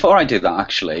 Well, before I do that,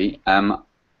 actually,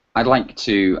 I'd like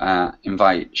to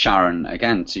invite Sharon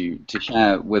again to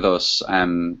share with us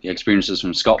the experiences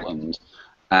from Scotland.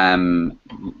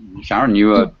 Sharon,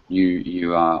 you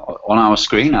are on our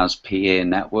screen as PA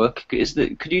Network.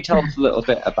 Could you tell us a little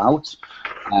bit about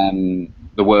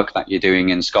the work that you're doing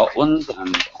in Scotland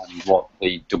and what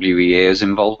the WEA's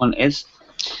involvement is?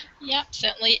 Yeah,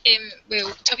 certainly.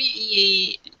 Well,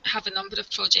 WEA have a number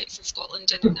of projects in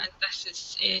Scotland, and this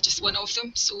is just one of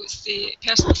them. So it's the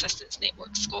Personal Assistance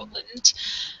Network Scotland,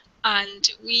 and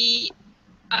we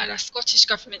are a Scottish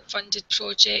Government funded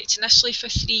project, initially for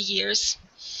 3 years,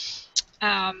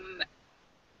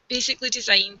 basically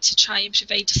designed to try and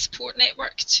provide a support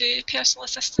network to personal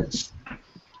assistants.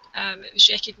 It was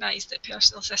recognised that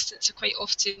personal assistants are quite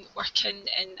often working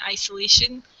in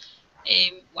isolation,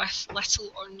 with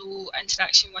little or no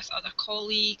interaction with other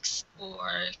colleagues,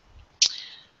 or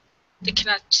the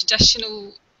kind of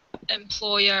traditional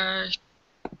employer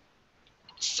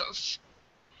sort of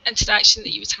interaction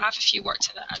that you would have if you worked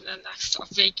in a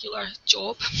sort of regular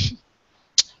job.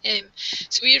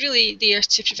 So we're really there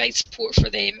to provide support for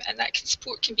them, and that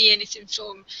support can be anything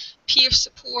from peer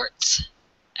support,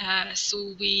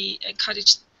 so we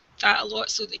encourage that a lot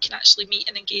so they can actually meet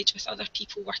and engage with other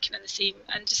people working in the same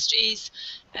industries.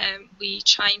 We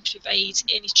try and provide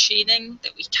any training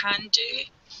that we can do.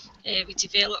 We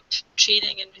develop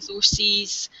training and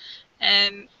resources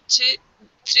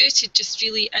through to just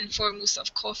really informal sort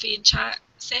of coffee and chat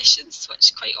sessions,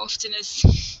 which quite often is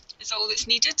all that's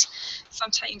needed.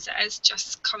 Sometimes it is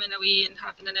just coming away and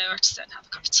having an hour to sit and have a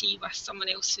cup of tea with someone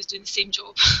else who's doing the same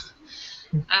job.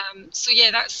 So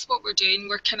yeah, that's what we're doing.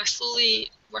 We're kind of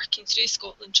slowly working through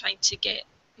Scotland, trying to get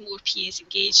more PAs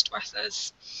engaged with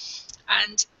us.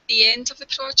 And the end of the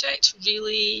project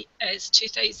really is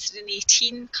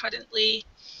 2018 currently,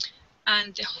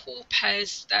 and the hope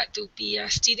is that there'll be a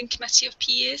steering committee of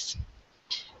PAs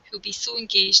who'll be so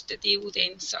engaged that they will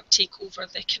then sort of take over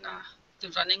the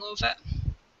running of it.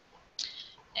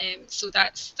 So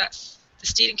that's the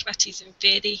steering committee is in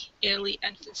very early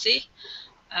infancy.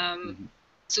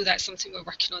 So that's something we're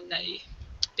working on now.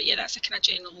 But yeah, that's a kind of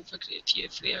general overview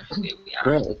of where we are.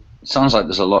 Great. It sounds like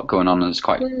there's a lot going on, and it's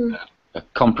quite a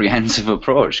comprehensive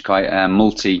approach, quite a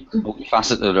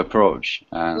multifaceted approach.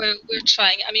 We're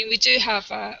trying. I mean, we do have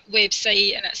a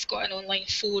website, and it's got an online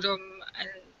forum and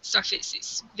stuff.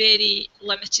 It's very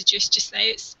limited use just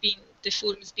now. The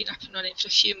forum's been up and running for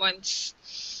a few months.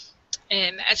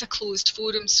 It's a closed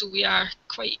forum, so we are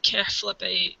quite careful about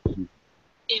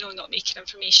not making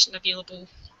information available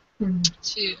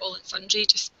to all and sundry,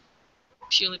 just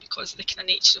purely because of the kind of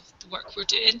nature of the work we're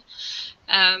doing.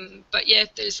 But yeah,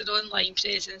 there's an online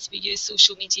presence. We use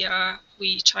social media.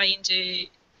 We try and do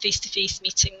face-to-face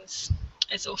meetings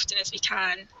as often as we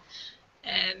can,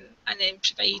 and then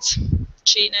provide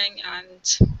training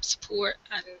and support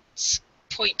and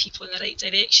point people in the right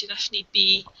direction if need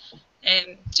be.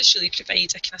 Just really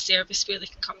provide a kind of service where they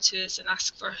can come to us and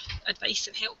ask for advice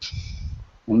and help.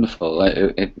 Wonderful.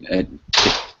 It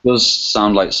does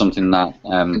sound like something that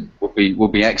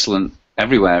would be excellent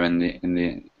everywhere in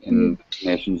the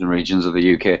nations and regions of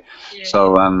the UK. Yeah.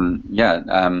 So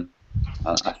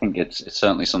I think it's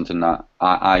certainly something that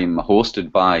I'm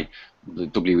hosted by the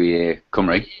WEA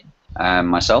Cymru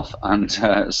myself, and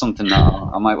something that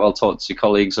I might well talk to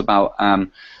colleagues about,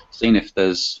 seeing if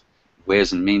there's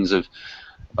ways and means of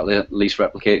at least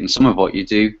replicating some of what you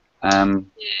do.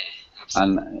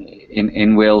 And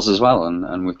in Wales as well,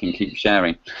 and we can keep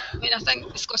sharing. I mean, I think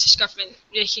the Scottish Government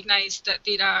recognised that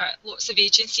there are lots of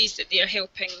agencies that they are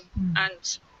helping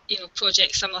and, you know,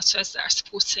 projects similar to us that are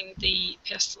supporting the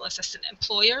personal assistant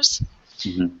employers.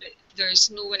 But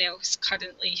there's no one else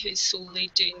currently who's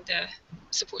solely doing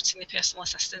supporting the personal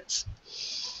assistants.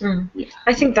 Yeah.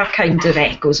 I think that kind of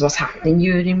echoes what's happening.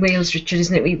 You're in Wales, Richard,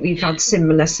 isn't it? We've had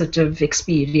similar sort of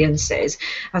experiences.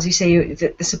 As you say,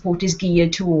 the support is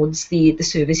geared towards the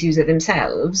service user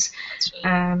themselves,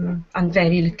 right. And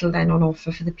very little then on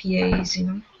offer for the PAs, you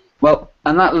know. Well,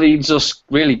 and that leads us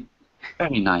really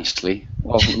very nicely.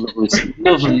 Lovely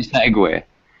segue.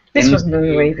 This wasn't the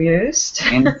way rehearsed.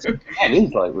 It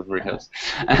is like we've rehearsed.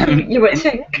 You would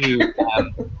think.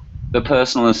 The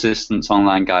Personal Assistance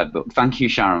Online Guidebook. Thank you,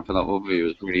 Sharon, for that overview. It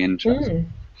was really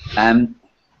interesting.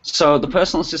 So the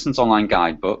Personal Assistance Online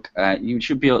Guidebook, you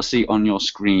should be able to see on your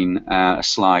screen a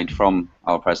slide from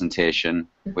our presentation,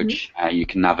 which you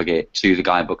can navigate to the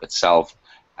guidebook itself.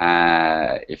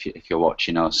 If you're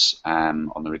watching us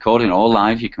on the recording or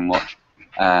live, you can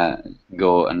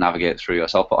go and navigate through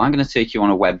yourself. But I'm going to take you on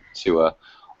a web tour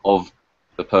of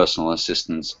the Personal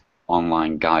Assistance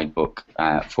Online Guidebook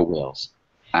for Wales.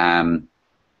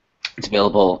 It's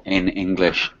available in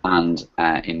English and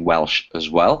in Welsh as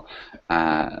well.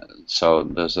 So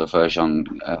there's a version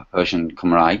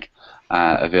Cymraeg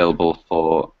available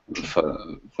for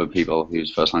people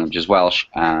whose first language is Welsh,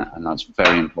 and that's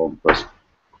very important for us.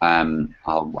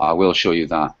 I will show you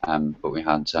that, but we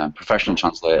had professional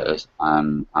translators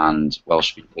and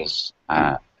Welsh speakers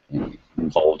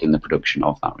involved in the production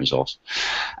of that resource.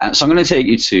 So I'm going to take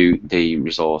you to the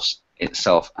resource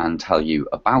itself and tell you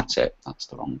about it. That's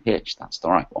the wrong page, that's the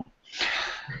right one.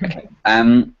 Okay.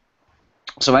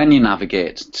 So when you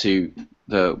navigate to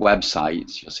the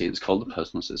website, you'll see it's called the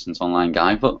Personal Assistance Online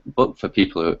Guidebook for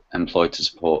people who are employed to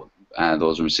support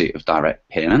those in receipt of direct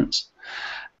payments.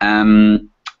 And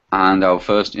our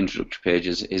first introductory page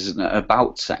is an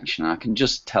About section. I can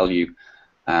just tell you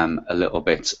a little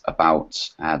bit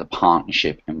about the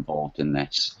partnership involved in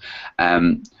this.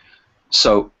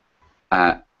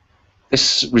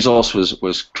 This resource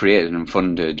was created and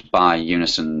funded by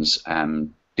Unison's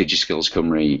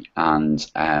digiskills.cymru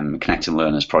and Connecting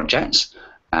Learners projects.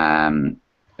 That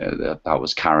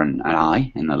was Karen and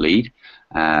I in the lead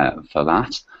for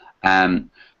that.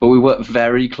 But we worked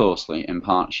very closely in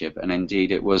partnership, and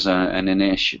indeed it was an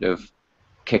initiative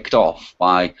kicked off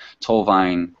by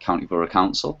Torfaen County Borough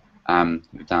Council, down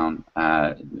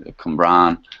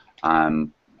Cwmbran,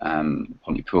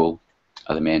 Pontypool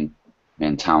are the main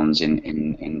towns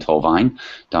in Torfaen,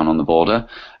 down on the border,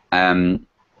 and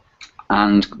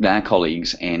their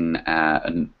colleagues in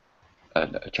a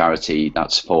charity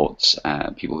that supports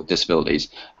people with disabilities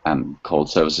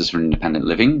called Services for Independent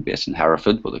Living, based in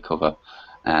Hereford, but they cover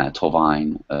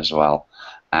Torfaen as well.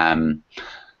 And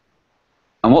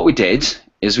what we did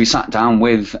is we sat down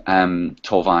with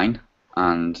Torfaen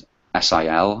and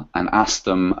SIL and asked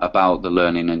them about the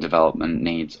learning and development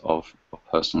needs of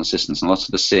personal assistance, and lots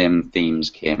of the same themes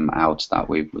came out that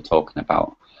we were talking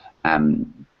about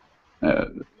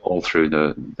all through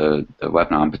the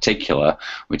webinar. In particular,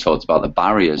 we talked about the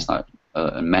barriers that,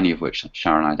 many of which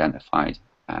Sharon identified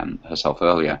herself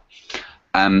earlier.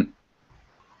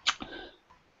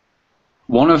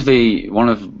 One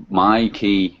of my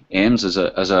key aims as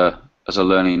a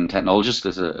learning technologist,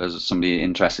 as somebody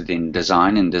interested in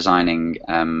designing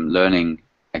learning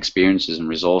experiences and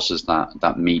resources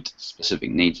that meet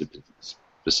specific needs of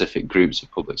specific groups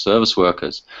of public service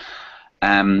workers,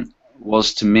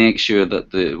 was to make sure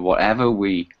that whatever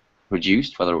we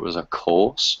produced, whether it was a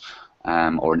course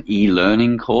or an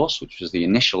e-learning course, which was the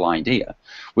initial idea,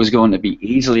 was going to be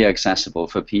easily accessible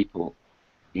for people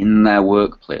in their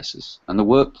workplaces. And the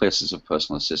workplaces of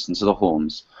personal assistants are the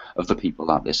homes of the people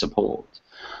that they support,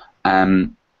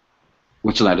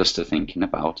 which led us to thinking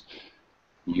about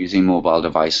using mobile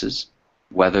devices,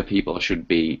 whether people should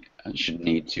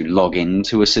need to log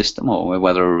into a system or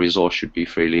whether a resource should be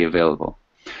freely available.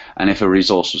 And if a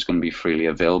resource was going to be freely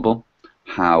available,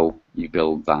 how you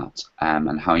build that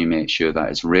and how you make sure that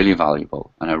it's really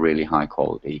valuable and a really high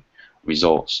quality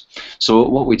resource. So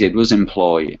what we did was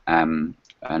employ an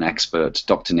expert,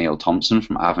 Dr. Neil Thompson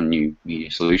from Avenue Media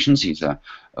Solutions. He's a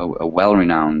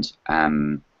well-renowned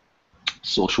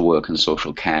social work and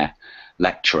social care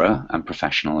lecturer and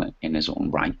professional in his own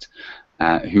right,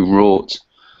 who wrote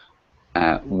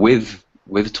with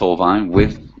Torvine,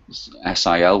 with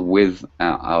SIL, with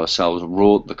ourselves,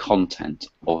 wrote the content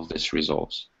of this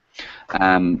resource. WA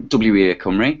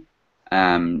Cymru,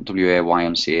 WA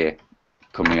YMCA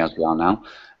Cymru as we are now,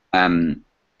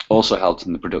 also helped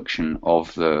in the production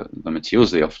of the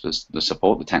materials. They offered us the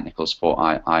support, the technical support.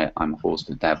 I'm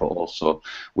hosted there, but also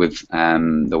with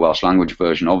the Welsh language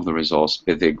version of the resource,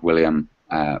 Byddug William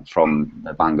from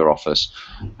the Bangor office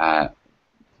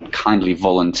kindly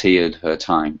volunteered her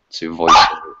time to voice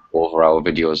over our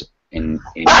videos in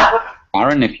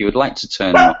Aaron, if you would like to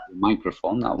turn off the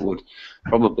microphone, that would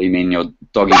probably mean your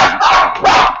doggy doesn't.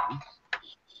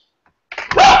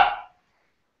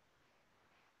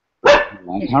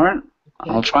 Right, Aaron,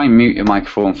 I'll try and mute your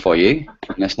microphone for you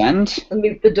from this end. I'll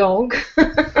mute the dog.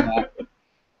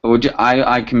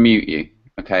 I can mute you,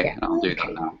 okay? Yeah. And I'll do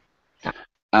that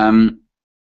now.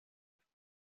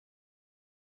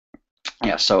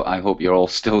 Yeah, so I hope you're all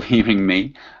still hearing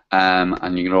me,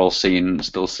 and you're all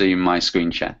still seeing my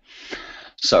screen share.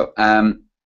 So I'm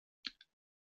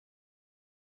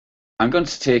going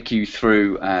to take you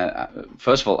through,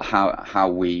 first of all, how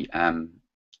we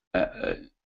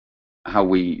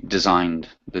designed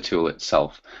the tool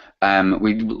itself.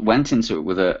 We went into it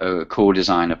with a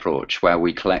co-design approach where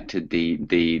we collected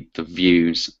the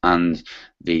views and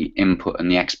the input and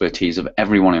the expertise of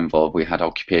everyone involved. We had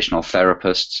occupational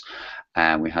therapists,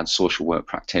 we had social work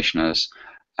practitioners,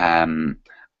 and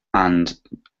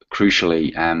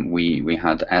crucially, we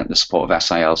had the support of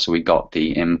SIL, so we got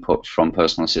the input from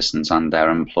personal assistants and their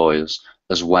employers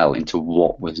as well into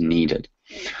what was needed.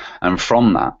 And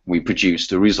from that, we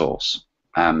produced a resource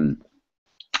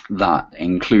that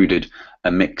included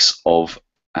a mix of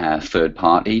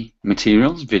third-party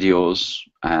materials, videos,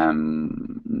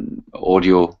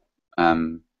 audio,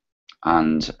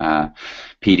 and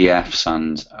PDFs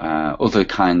and other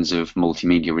kinds of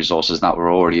multimedia resources that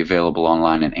were already available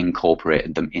online, and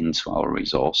incorporated them into our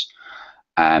resource.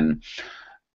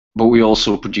 But we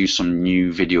also produced some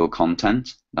new video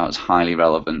content that was highly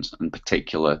relevant and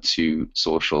particular to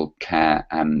social care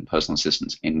and personal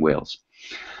assistance in Wales.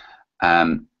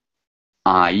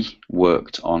 I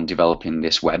worked on developing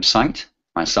this website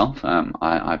myself.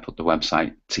 I put the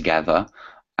website together.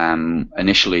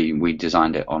 Initially, we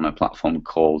designed it on a platform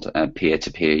called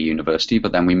Peer-to-Peer University,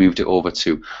 but then we moved it over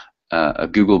to a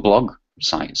Google blog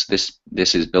site. So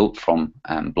this is built from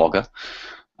Blogger,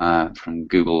 from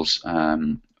Google's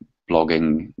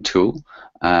blogging tool,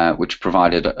 which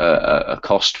provided a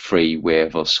cost-free way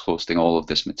of us hosting all of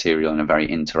this material in a very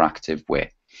interactive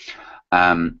way.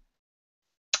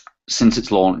 Since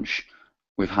its launch,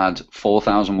 we've had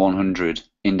 4,100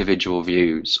 individual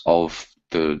views of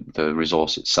the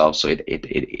resource itself, so it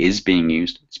is being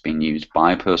used. It's being used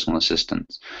by personal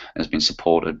assistants. It's been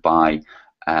supported by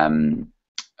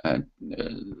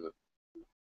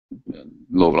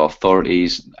local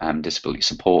authorities, disability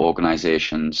support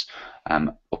organisations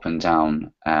up and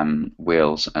down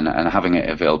Wales, and having it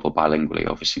available bilingually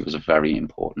obviously was a very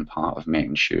important part of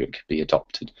making sure it could be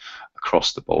adopted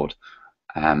across the board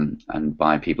and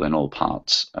by people in all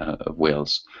parts of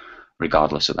Wales,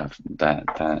 regardless of their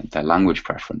language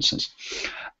preferences.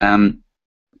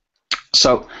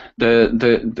 So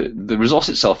the resource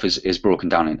itself is broken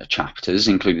down into chapters,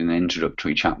 including an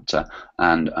introductory chapter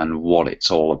and what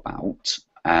it's all about,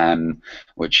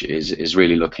 which is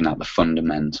really looking at the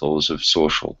fundamentals of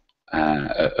social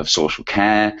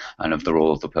care and of the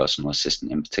role of the personal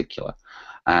assistant in particular.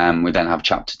 We then have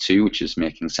chapter 2, which is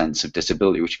making sense of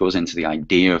disability, which goes into the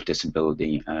idea of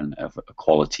disability and of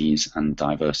equalities and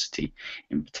diversity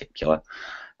in particular.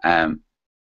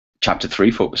 Chapter 3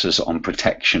 focuses on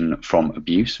protection from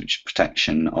abuse, which is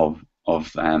protection of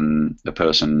the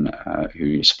person who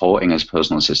you're supporting as a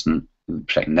personal assistant,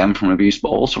 protecting them from abuse, but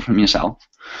also from yourself.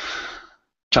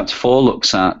 Chapter 4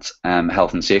 looks at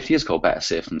health and safety. It's called Better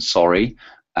Safe Than Sorry.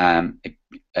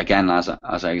 Again, as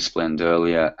I explained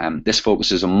earlier, this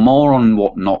focuses more on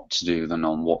what not to do than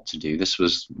on what to do. This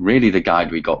was really the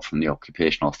guide we got from the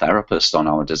occupational therapist on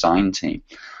our design team,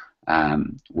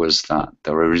 was that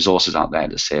there are resources out there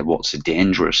to say what's a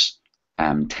dangerous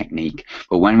technique,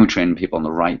 but when we're training people on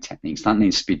the right techniques, that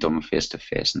needs to be done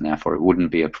face-to-face, and therefore it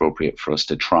wouldn't be appropriate for us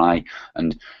to try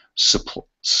and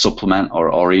supplement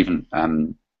or even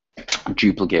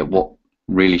duplicate what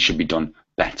really should be done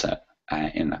better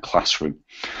in the classroom.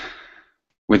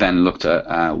 We then looked at,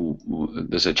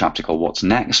 there's a chapter called What's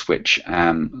Next, which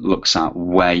looks at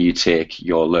where you take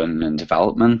your learning and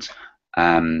development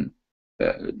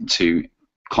to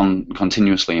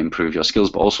continuously improve your skills,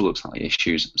 but also looks at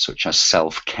issues such as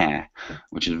self-care,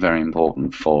 which is very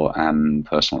important for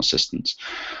personal assistants.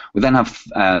 We then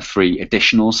have 3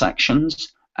 additional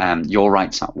sections. Your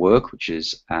rights at work, which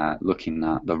is looking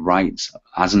at the rights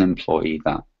as an employee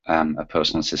that a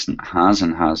personal assistant has,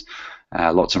 and has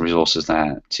lots of resources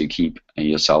there to keep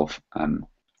yourself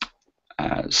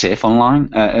safe online,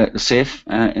 safe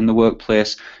in the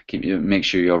workplace. Make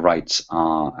sure your rights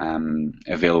are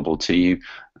available to you,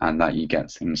 and that you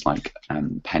get things like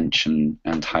pension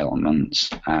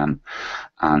entitlements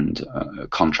and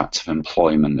contracts of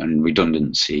employment and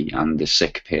redundancy and the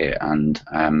sick pay and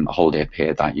holiday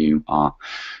pay that you are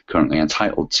currently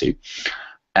entitled to.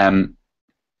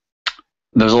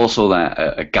 There's also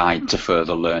a guide to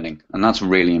further learning, and that's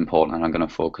really important, and I'm going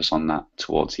to focus on that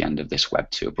towards the end of this web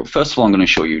tour. But first of all, I'm going to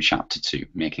show you Chapter 2,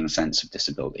 Making Sense of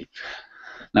Disability.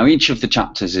 Now, each of the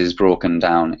chapters is broken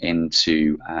down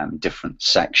into different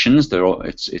sections.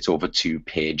 It's over 2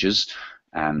 pages,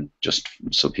 just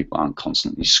so people aren't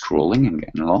constantly scrolling and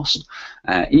getting lost.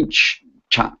 Each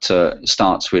chapter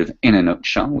starts with In a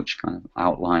Nutshell, which kind of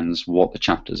outlines what the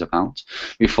chapter is about,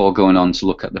 before going on to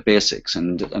look at the basics,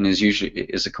 and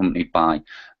is accompanied by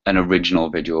an original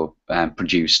video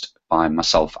produced by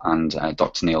myself and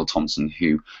Dr. Neil Thompson,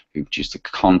 who produced the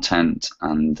content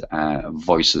and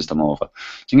voices them over.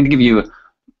 So I'm going to give you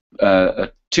a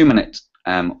 2-minute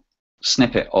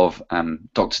snippet of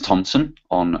Dr. Thompson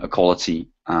on equality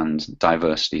and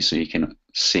diversity, so you can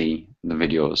see the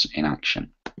videos in action.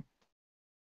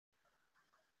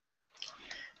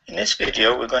 In this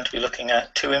video, we're going to be looking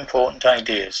at 2 important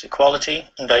ideas, equality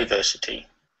and diversity.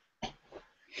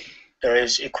 There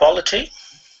is equality,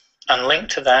 and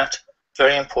linked to that,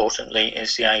 very importantly,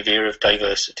 is the idea of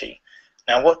diversity.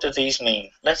 Now, what do these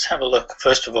mean? Let's have a look,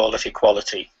 first of all, at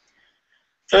equality.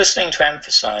 First thing to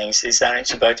emphasize is that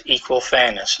it's about equal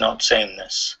fairness, not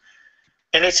sameness.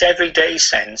 In its everyday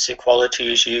sense,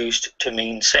 equality is used to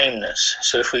mean sameness.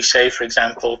 So if we say, for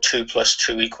example, 2 +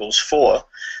 2 = 4,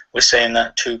 we're saying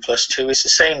that 2 + 2 is the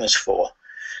same as 4.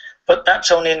 But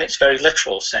that's only in its very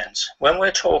literal sense. When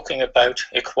we're talking about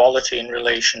equality in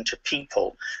relation to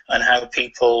people and how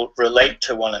people relate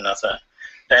to one another,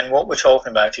 then what we're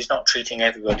talking about is not treating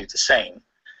everybody the same,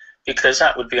 because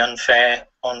that would be unfair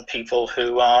on people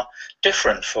who are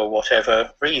different for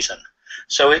whatever reason.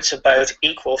 So it's about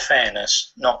equal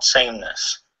fairness, not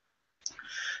sameness.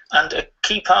 And a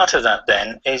key part of that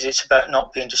then is it's about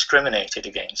not being discriminated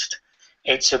against.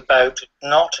 It's about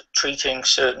not treating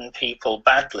certain people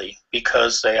badly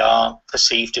because they are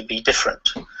perceived to be different.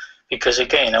 Because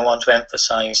again, I want to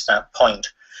emphasize that point.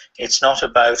 It's not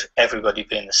about everybody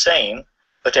being the same,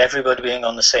 but everybody being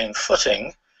on the same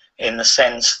footing, in the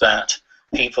sense that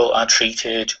people are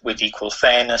treated with equal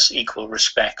fairness, equal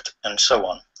respect, and so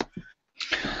on.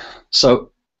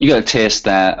 So you got a taste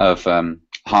there of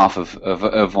half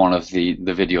of one of the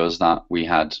videos that we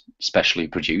had specially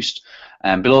produced.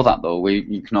 And below that, though,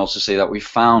 you can also see that we've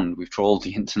trawled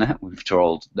the internet, we've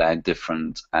trawled their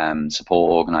different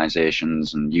support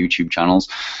organisations and YouTube channels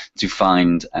to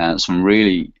find some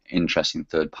really interesting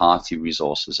third-party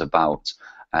resources about,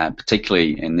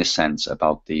 particularly in this sense,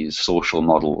 about the social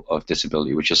model of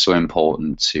disability, which is so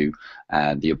important to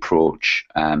the approach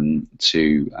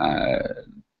to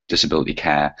disability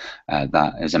care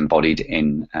that is embodied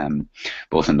in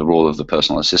both in the role of the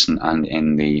personal assistant and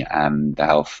in the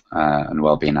Health and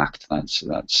Wellbeing Act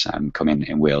that's come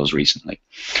in Wales recently.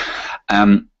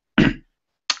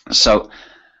 So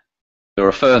there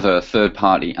are further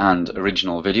third-party and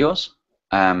original videos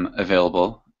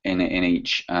available in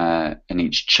each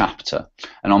chapter,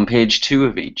 and on page 2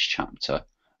 of each chapter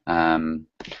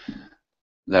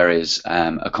there is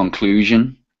a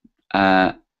conclusion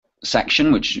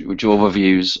section which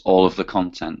overviews all of the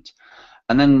content,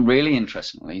 and then really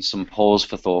interestingly some pause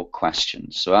for thought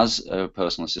questions. So as a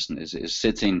personal assistant is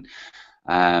sitting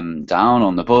down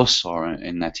on the bus or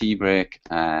in their tea break,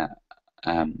 or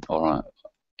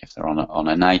if they're on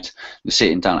a night, they're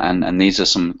sitting down, and these are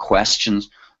some questions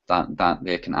that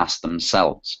they can ask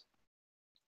themselves.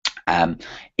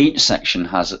 Each section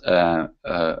has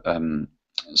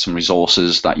some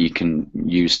resources that you can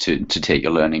use to take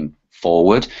your learning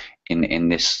forward. In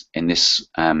this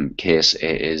case,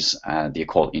 it is the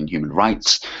Equality and Human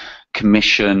Rights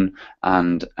Commission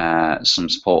and some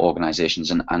support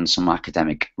organisations and some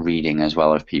academic reading as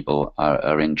well, if people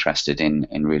are interested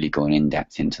in really going in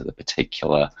depth into the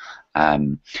particular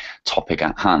topic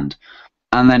at hand.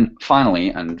 And then finally,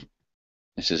 and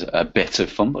this is a bit of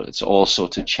fun, but it's also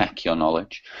to check your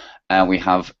knowledge, we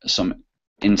have some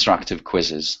interactive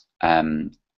quizzes.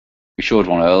 We showed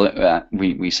one earlier.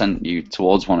 We sent you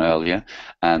towards one earlier,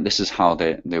 and this is how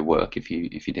they work. If you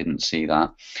didn't see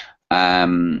that,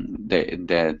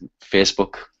 they're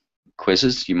Facebook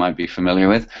quizzes you might be familiar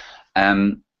with,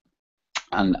 and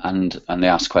they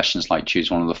ask questions like, choose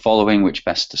one of the following, which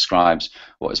best describes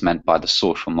what is meant by the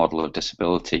social model of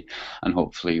disability. And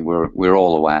hopefully we're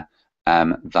all aware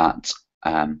that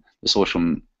the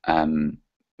social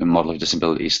model of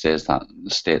disability states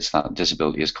that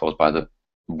disability is caused by the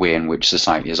way in which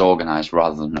society is organised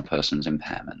rather than a person's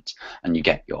impairment. And you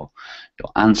get your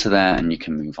answer there, and you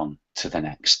can move on to the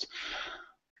next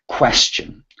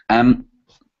question.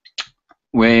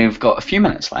 We've got a few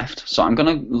minutes left, so I'm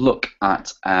going to look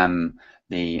at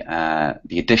the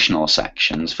additional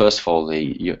sections. First of all,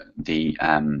 the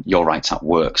Your Rights at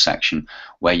Work section,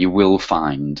 where you will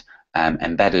find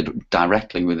embedded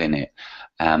directly within it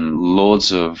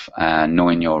loads of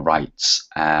Knowing Your Rights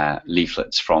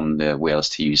leaflets from the Wales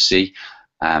TUC,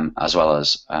 as well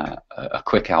as a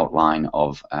quick outline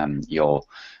of your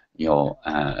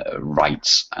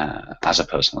rights as a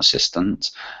personal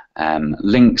assistant,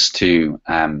 links to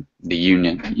the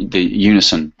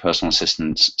Unison Personal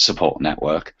Assistance Support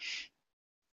Network,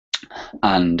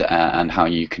 and how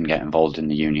you can get involved in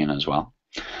the union as well.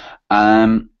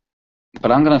 But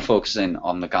I'm going to focus in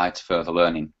on the Guide to Further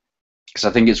Learning, because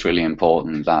I think it's really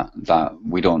important that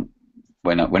we're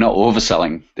not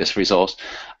overselling this resource.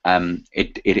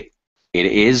 It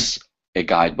is a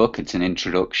guidebook. It's an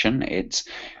introduction.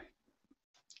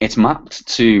 It's mapped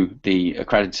to the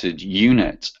accredited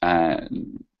unit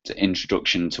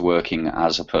introduction to working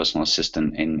as a personal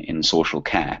assistant in social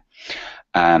care,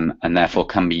 and therefore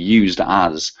can be used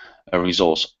as a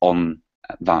resource on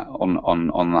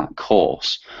that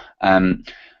course.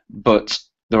 But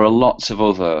there are lots of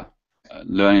other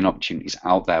learning opportunities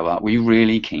out there that we're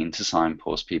really keen to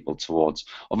signpost people towards.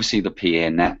 Obviously, the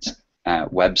PANet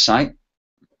website,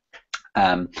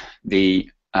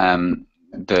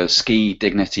 the Ski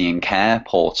Dignity and Care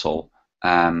portal,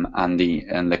 and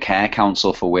the Care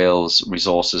Council for Wales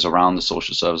resources around the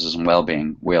Social Services and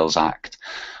Wellbeing Wales Act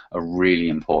are really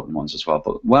important ones as well.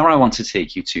 But where I want to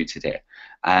take you to today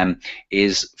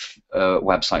is a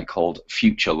website called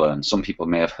Future Learn. Some people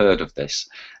may have heard of this.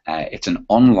 It's an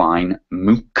online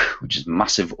MOOC, which is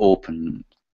massive open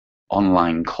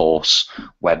online course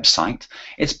website.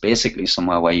 It's basically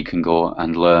somewhere where you can go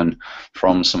and learn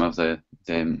from some of the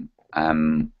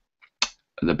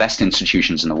best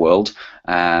institutions in the world,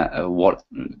 what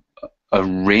a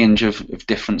range of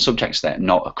different subjects. They're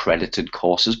not accredited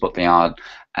courses, but they are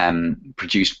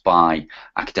produced by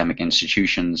academic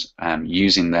institutions,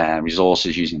 using their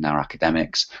resources, using their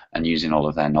academics, and using all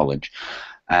of their knowledge.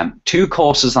 Two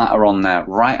courses that are on there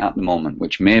right at the moment,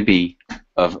 which may be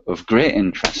of great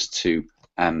interest to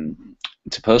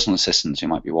personal assistants who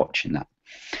might be watching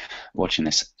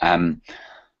this.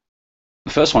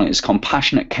 The first one is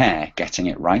Compassionate Care, Getting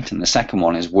It Right, and the second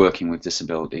one is Working with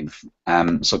Disability.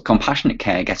 So Compassionate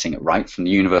Care, Getting It Right from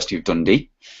the University of Dundee.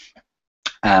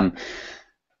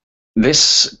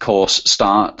 This course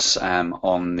starts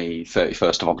on the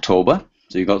 31st of October,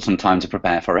 so you've got some time to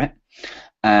prepare for it,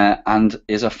 and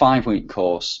is a 5-week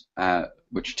course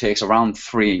which takes around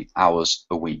 3 hours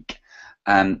a week.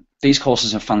 These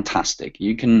courses are fantastic.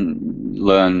 You can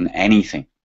learn anything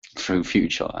through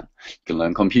Future Learn. You can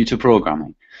learn computer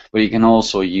programming, but you can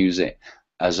also use it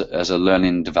as a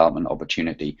learning development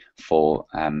opportunity for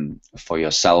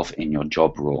yourself in your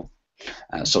job role.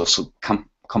 So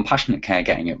Compassionate Care,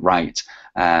 Getting It Right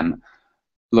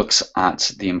looks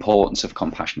at the importance of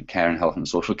compassionate care in health and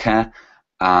social care,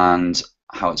 and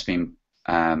how it's been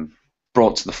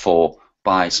brought to the fore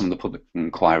by some of the public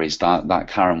inquiries that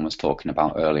Karen was talking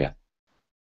about earlier.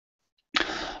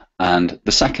 And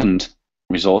the second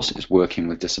resource is Working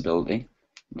with Disability,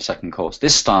 the second course.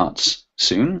 This starts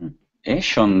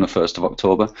soon-ish, on the 1st of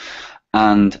October,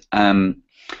 and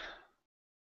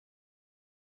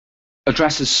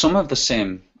addresses some of the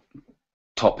same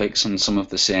topics and some of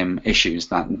the same issues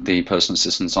that the Personal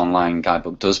Assistance Online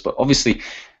Guidebook does, but obviously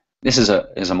this is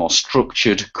a more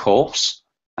structured course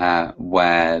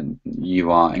where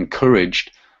you are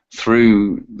encouraged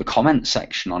through the comment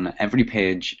section on every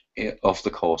page of the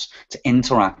course to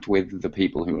interact with the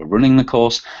people who are running the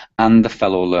course and the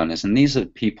fellow learners, and these are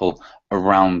people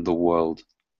around the world.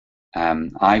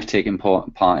 I've taken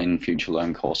part in Future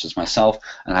Learn courses myself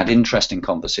and had interesting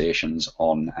conversations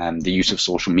on the use of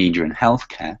social media in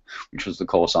healthcare, which was the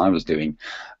course I was doing,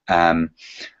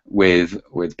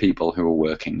 with people who are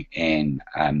working in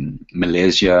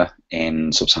Malaysia,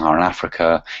 in Sub-Saharan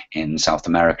Africa, in South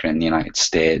America, in the United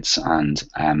States, and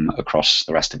across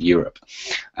the rest of Europe.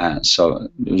 So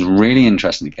it was really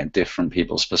interesting to get different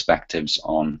people's perspectives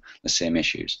on the same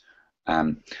issues.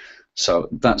 So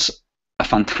that's a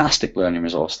fantastic learning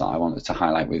resource that I wanted to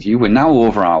highlight with you. We're now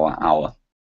over our hour.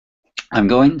 I'm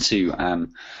going to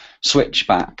switch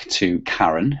back to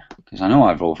Karen, because I know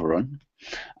I've overrun.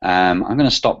 I'm going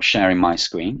to stop sharing my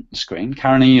screen.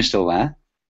 Karen, are you still there?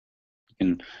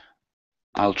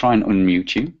 I'll try and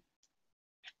unmute you.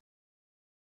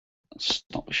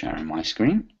 Stop sharing my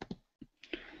screen,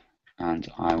 and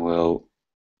I will.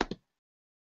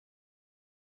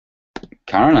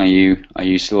 Karen, are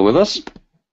you still with us?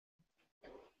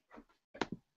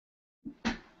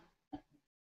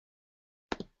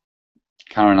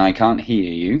 Karen, I can't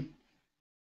hear you.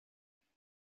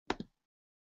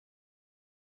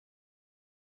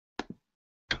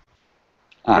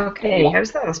 Okay,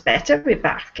 how's that? That's better. We're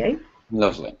back, eh?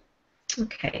 Lovely.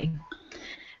 Okay.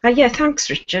 Yeah, thanks,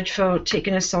 Richard, for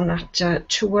taking us on that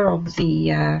tour of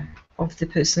the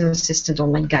personal assistant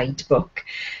online guidebook,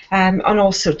 and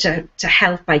also to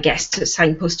help, I guess, to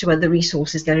signpost to other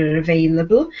resources that are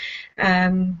available.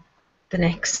 The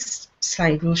next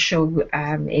slide will show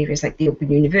areas like the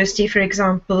Open University, for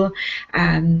example,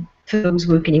 for those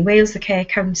working in Wales, the Care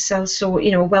Council, so,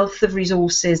 you know, a wealth of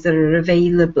resources that are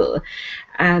available,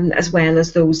 as well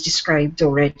as those described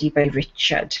already by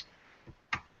Richard.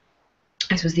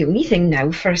 I suppose the only thing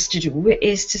now for us to do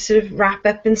is to sort of wrap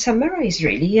up and summarise,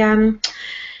 really.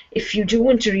 If you do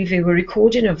want to review a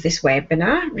recording of this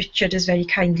webinar, Richard has very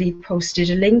kindly posted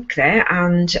a link there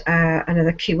and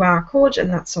another QR code, and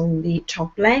that's on the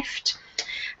top left.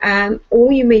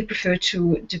 Or you may prefer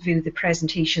to view the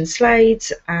presentation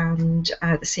slides, and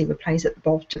the same applies at the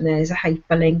bottom. There's a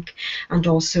hyperlink and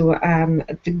also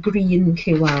the green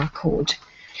QR code.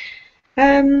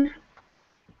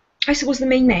 I suppose the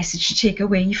main message to take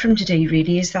away from today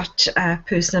really is that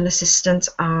personal assistants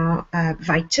are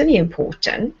vitally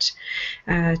important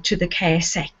to the care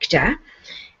sector.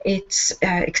 It's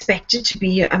expected to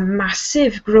be a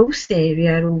massive growth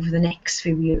area over the next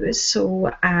few years.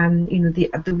 So, you know,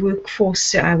 the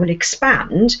workforce will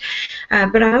expand,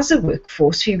 but as a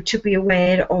workforce, you to be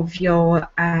aware of your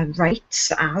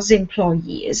rights as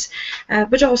employees,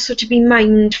 but also to be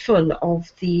mindful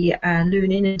of the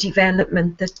learning and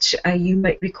development that you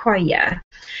might require.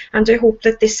 And I hope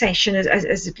that this session has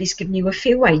at least given you a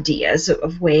few ideas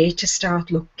of where to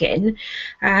start looking,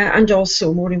 and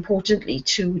also, more importantly,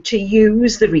 to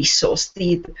use the resource,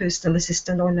 the Personal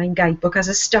Assistant Online Guidebook, as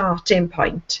a starting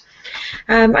point.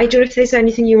 I don't know if there's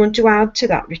anything you want to add to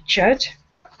that, Richard.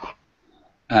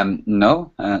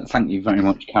 No, thank you very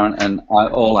much, Karen. And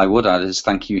all I would add is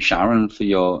thank you, Sharon, for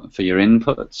your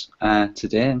input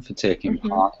today and for taking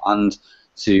part, and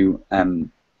to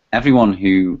everyone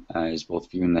who is both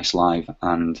viewing this live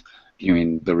and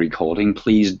viewing the recording.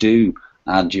 Please do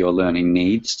add your learning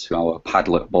needs to our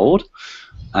Padlet board.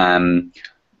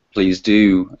 Please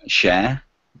do share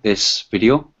this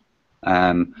video.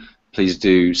 Please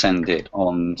do send it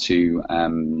on to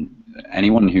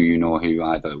anyone who you know who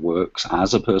either works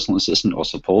as a personal assistant or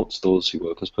supports those who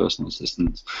work as personal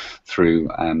assistants through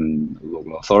a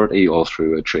local authority or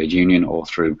through a trade union or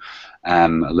through a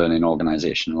learning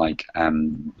organisation like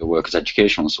the Workers'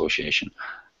 Educational Association.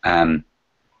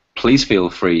 Please feel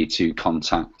free to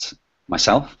contact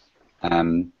myself.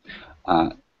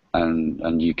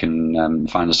 And you can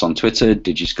find us on Twitter.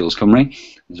 digiskills.cymru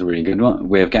is a really good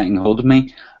way of getting hold of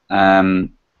me. And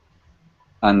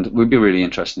we'd be really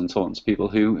interested in talking to people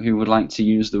who would like to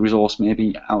use the resource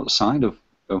maybe outside of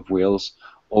Wales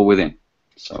or within.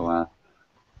 So,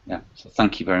 yeah, so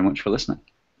thank you very much for listening.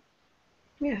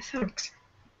 Yeah, thanks.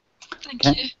 Thank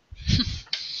you.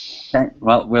 Okay,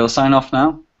 well, we'll sign off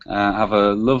now. Have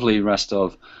a lovely rest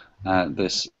of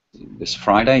this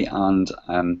Friday, and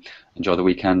enjoy the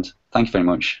weekend. Thank you very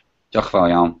much. Diolch yn fawr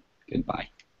iawn. Goodbye.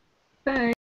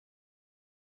 Bye.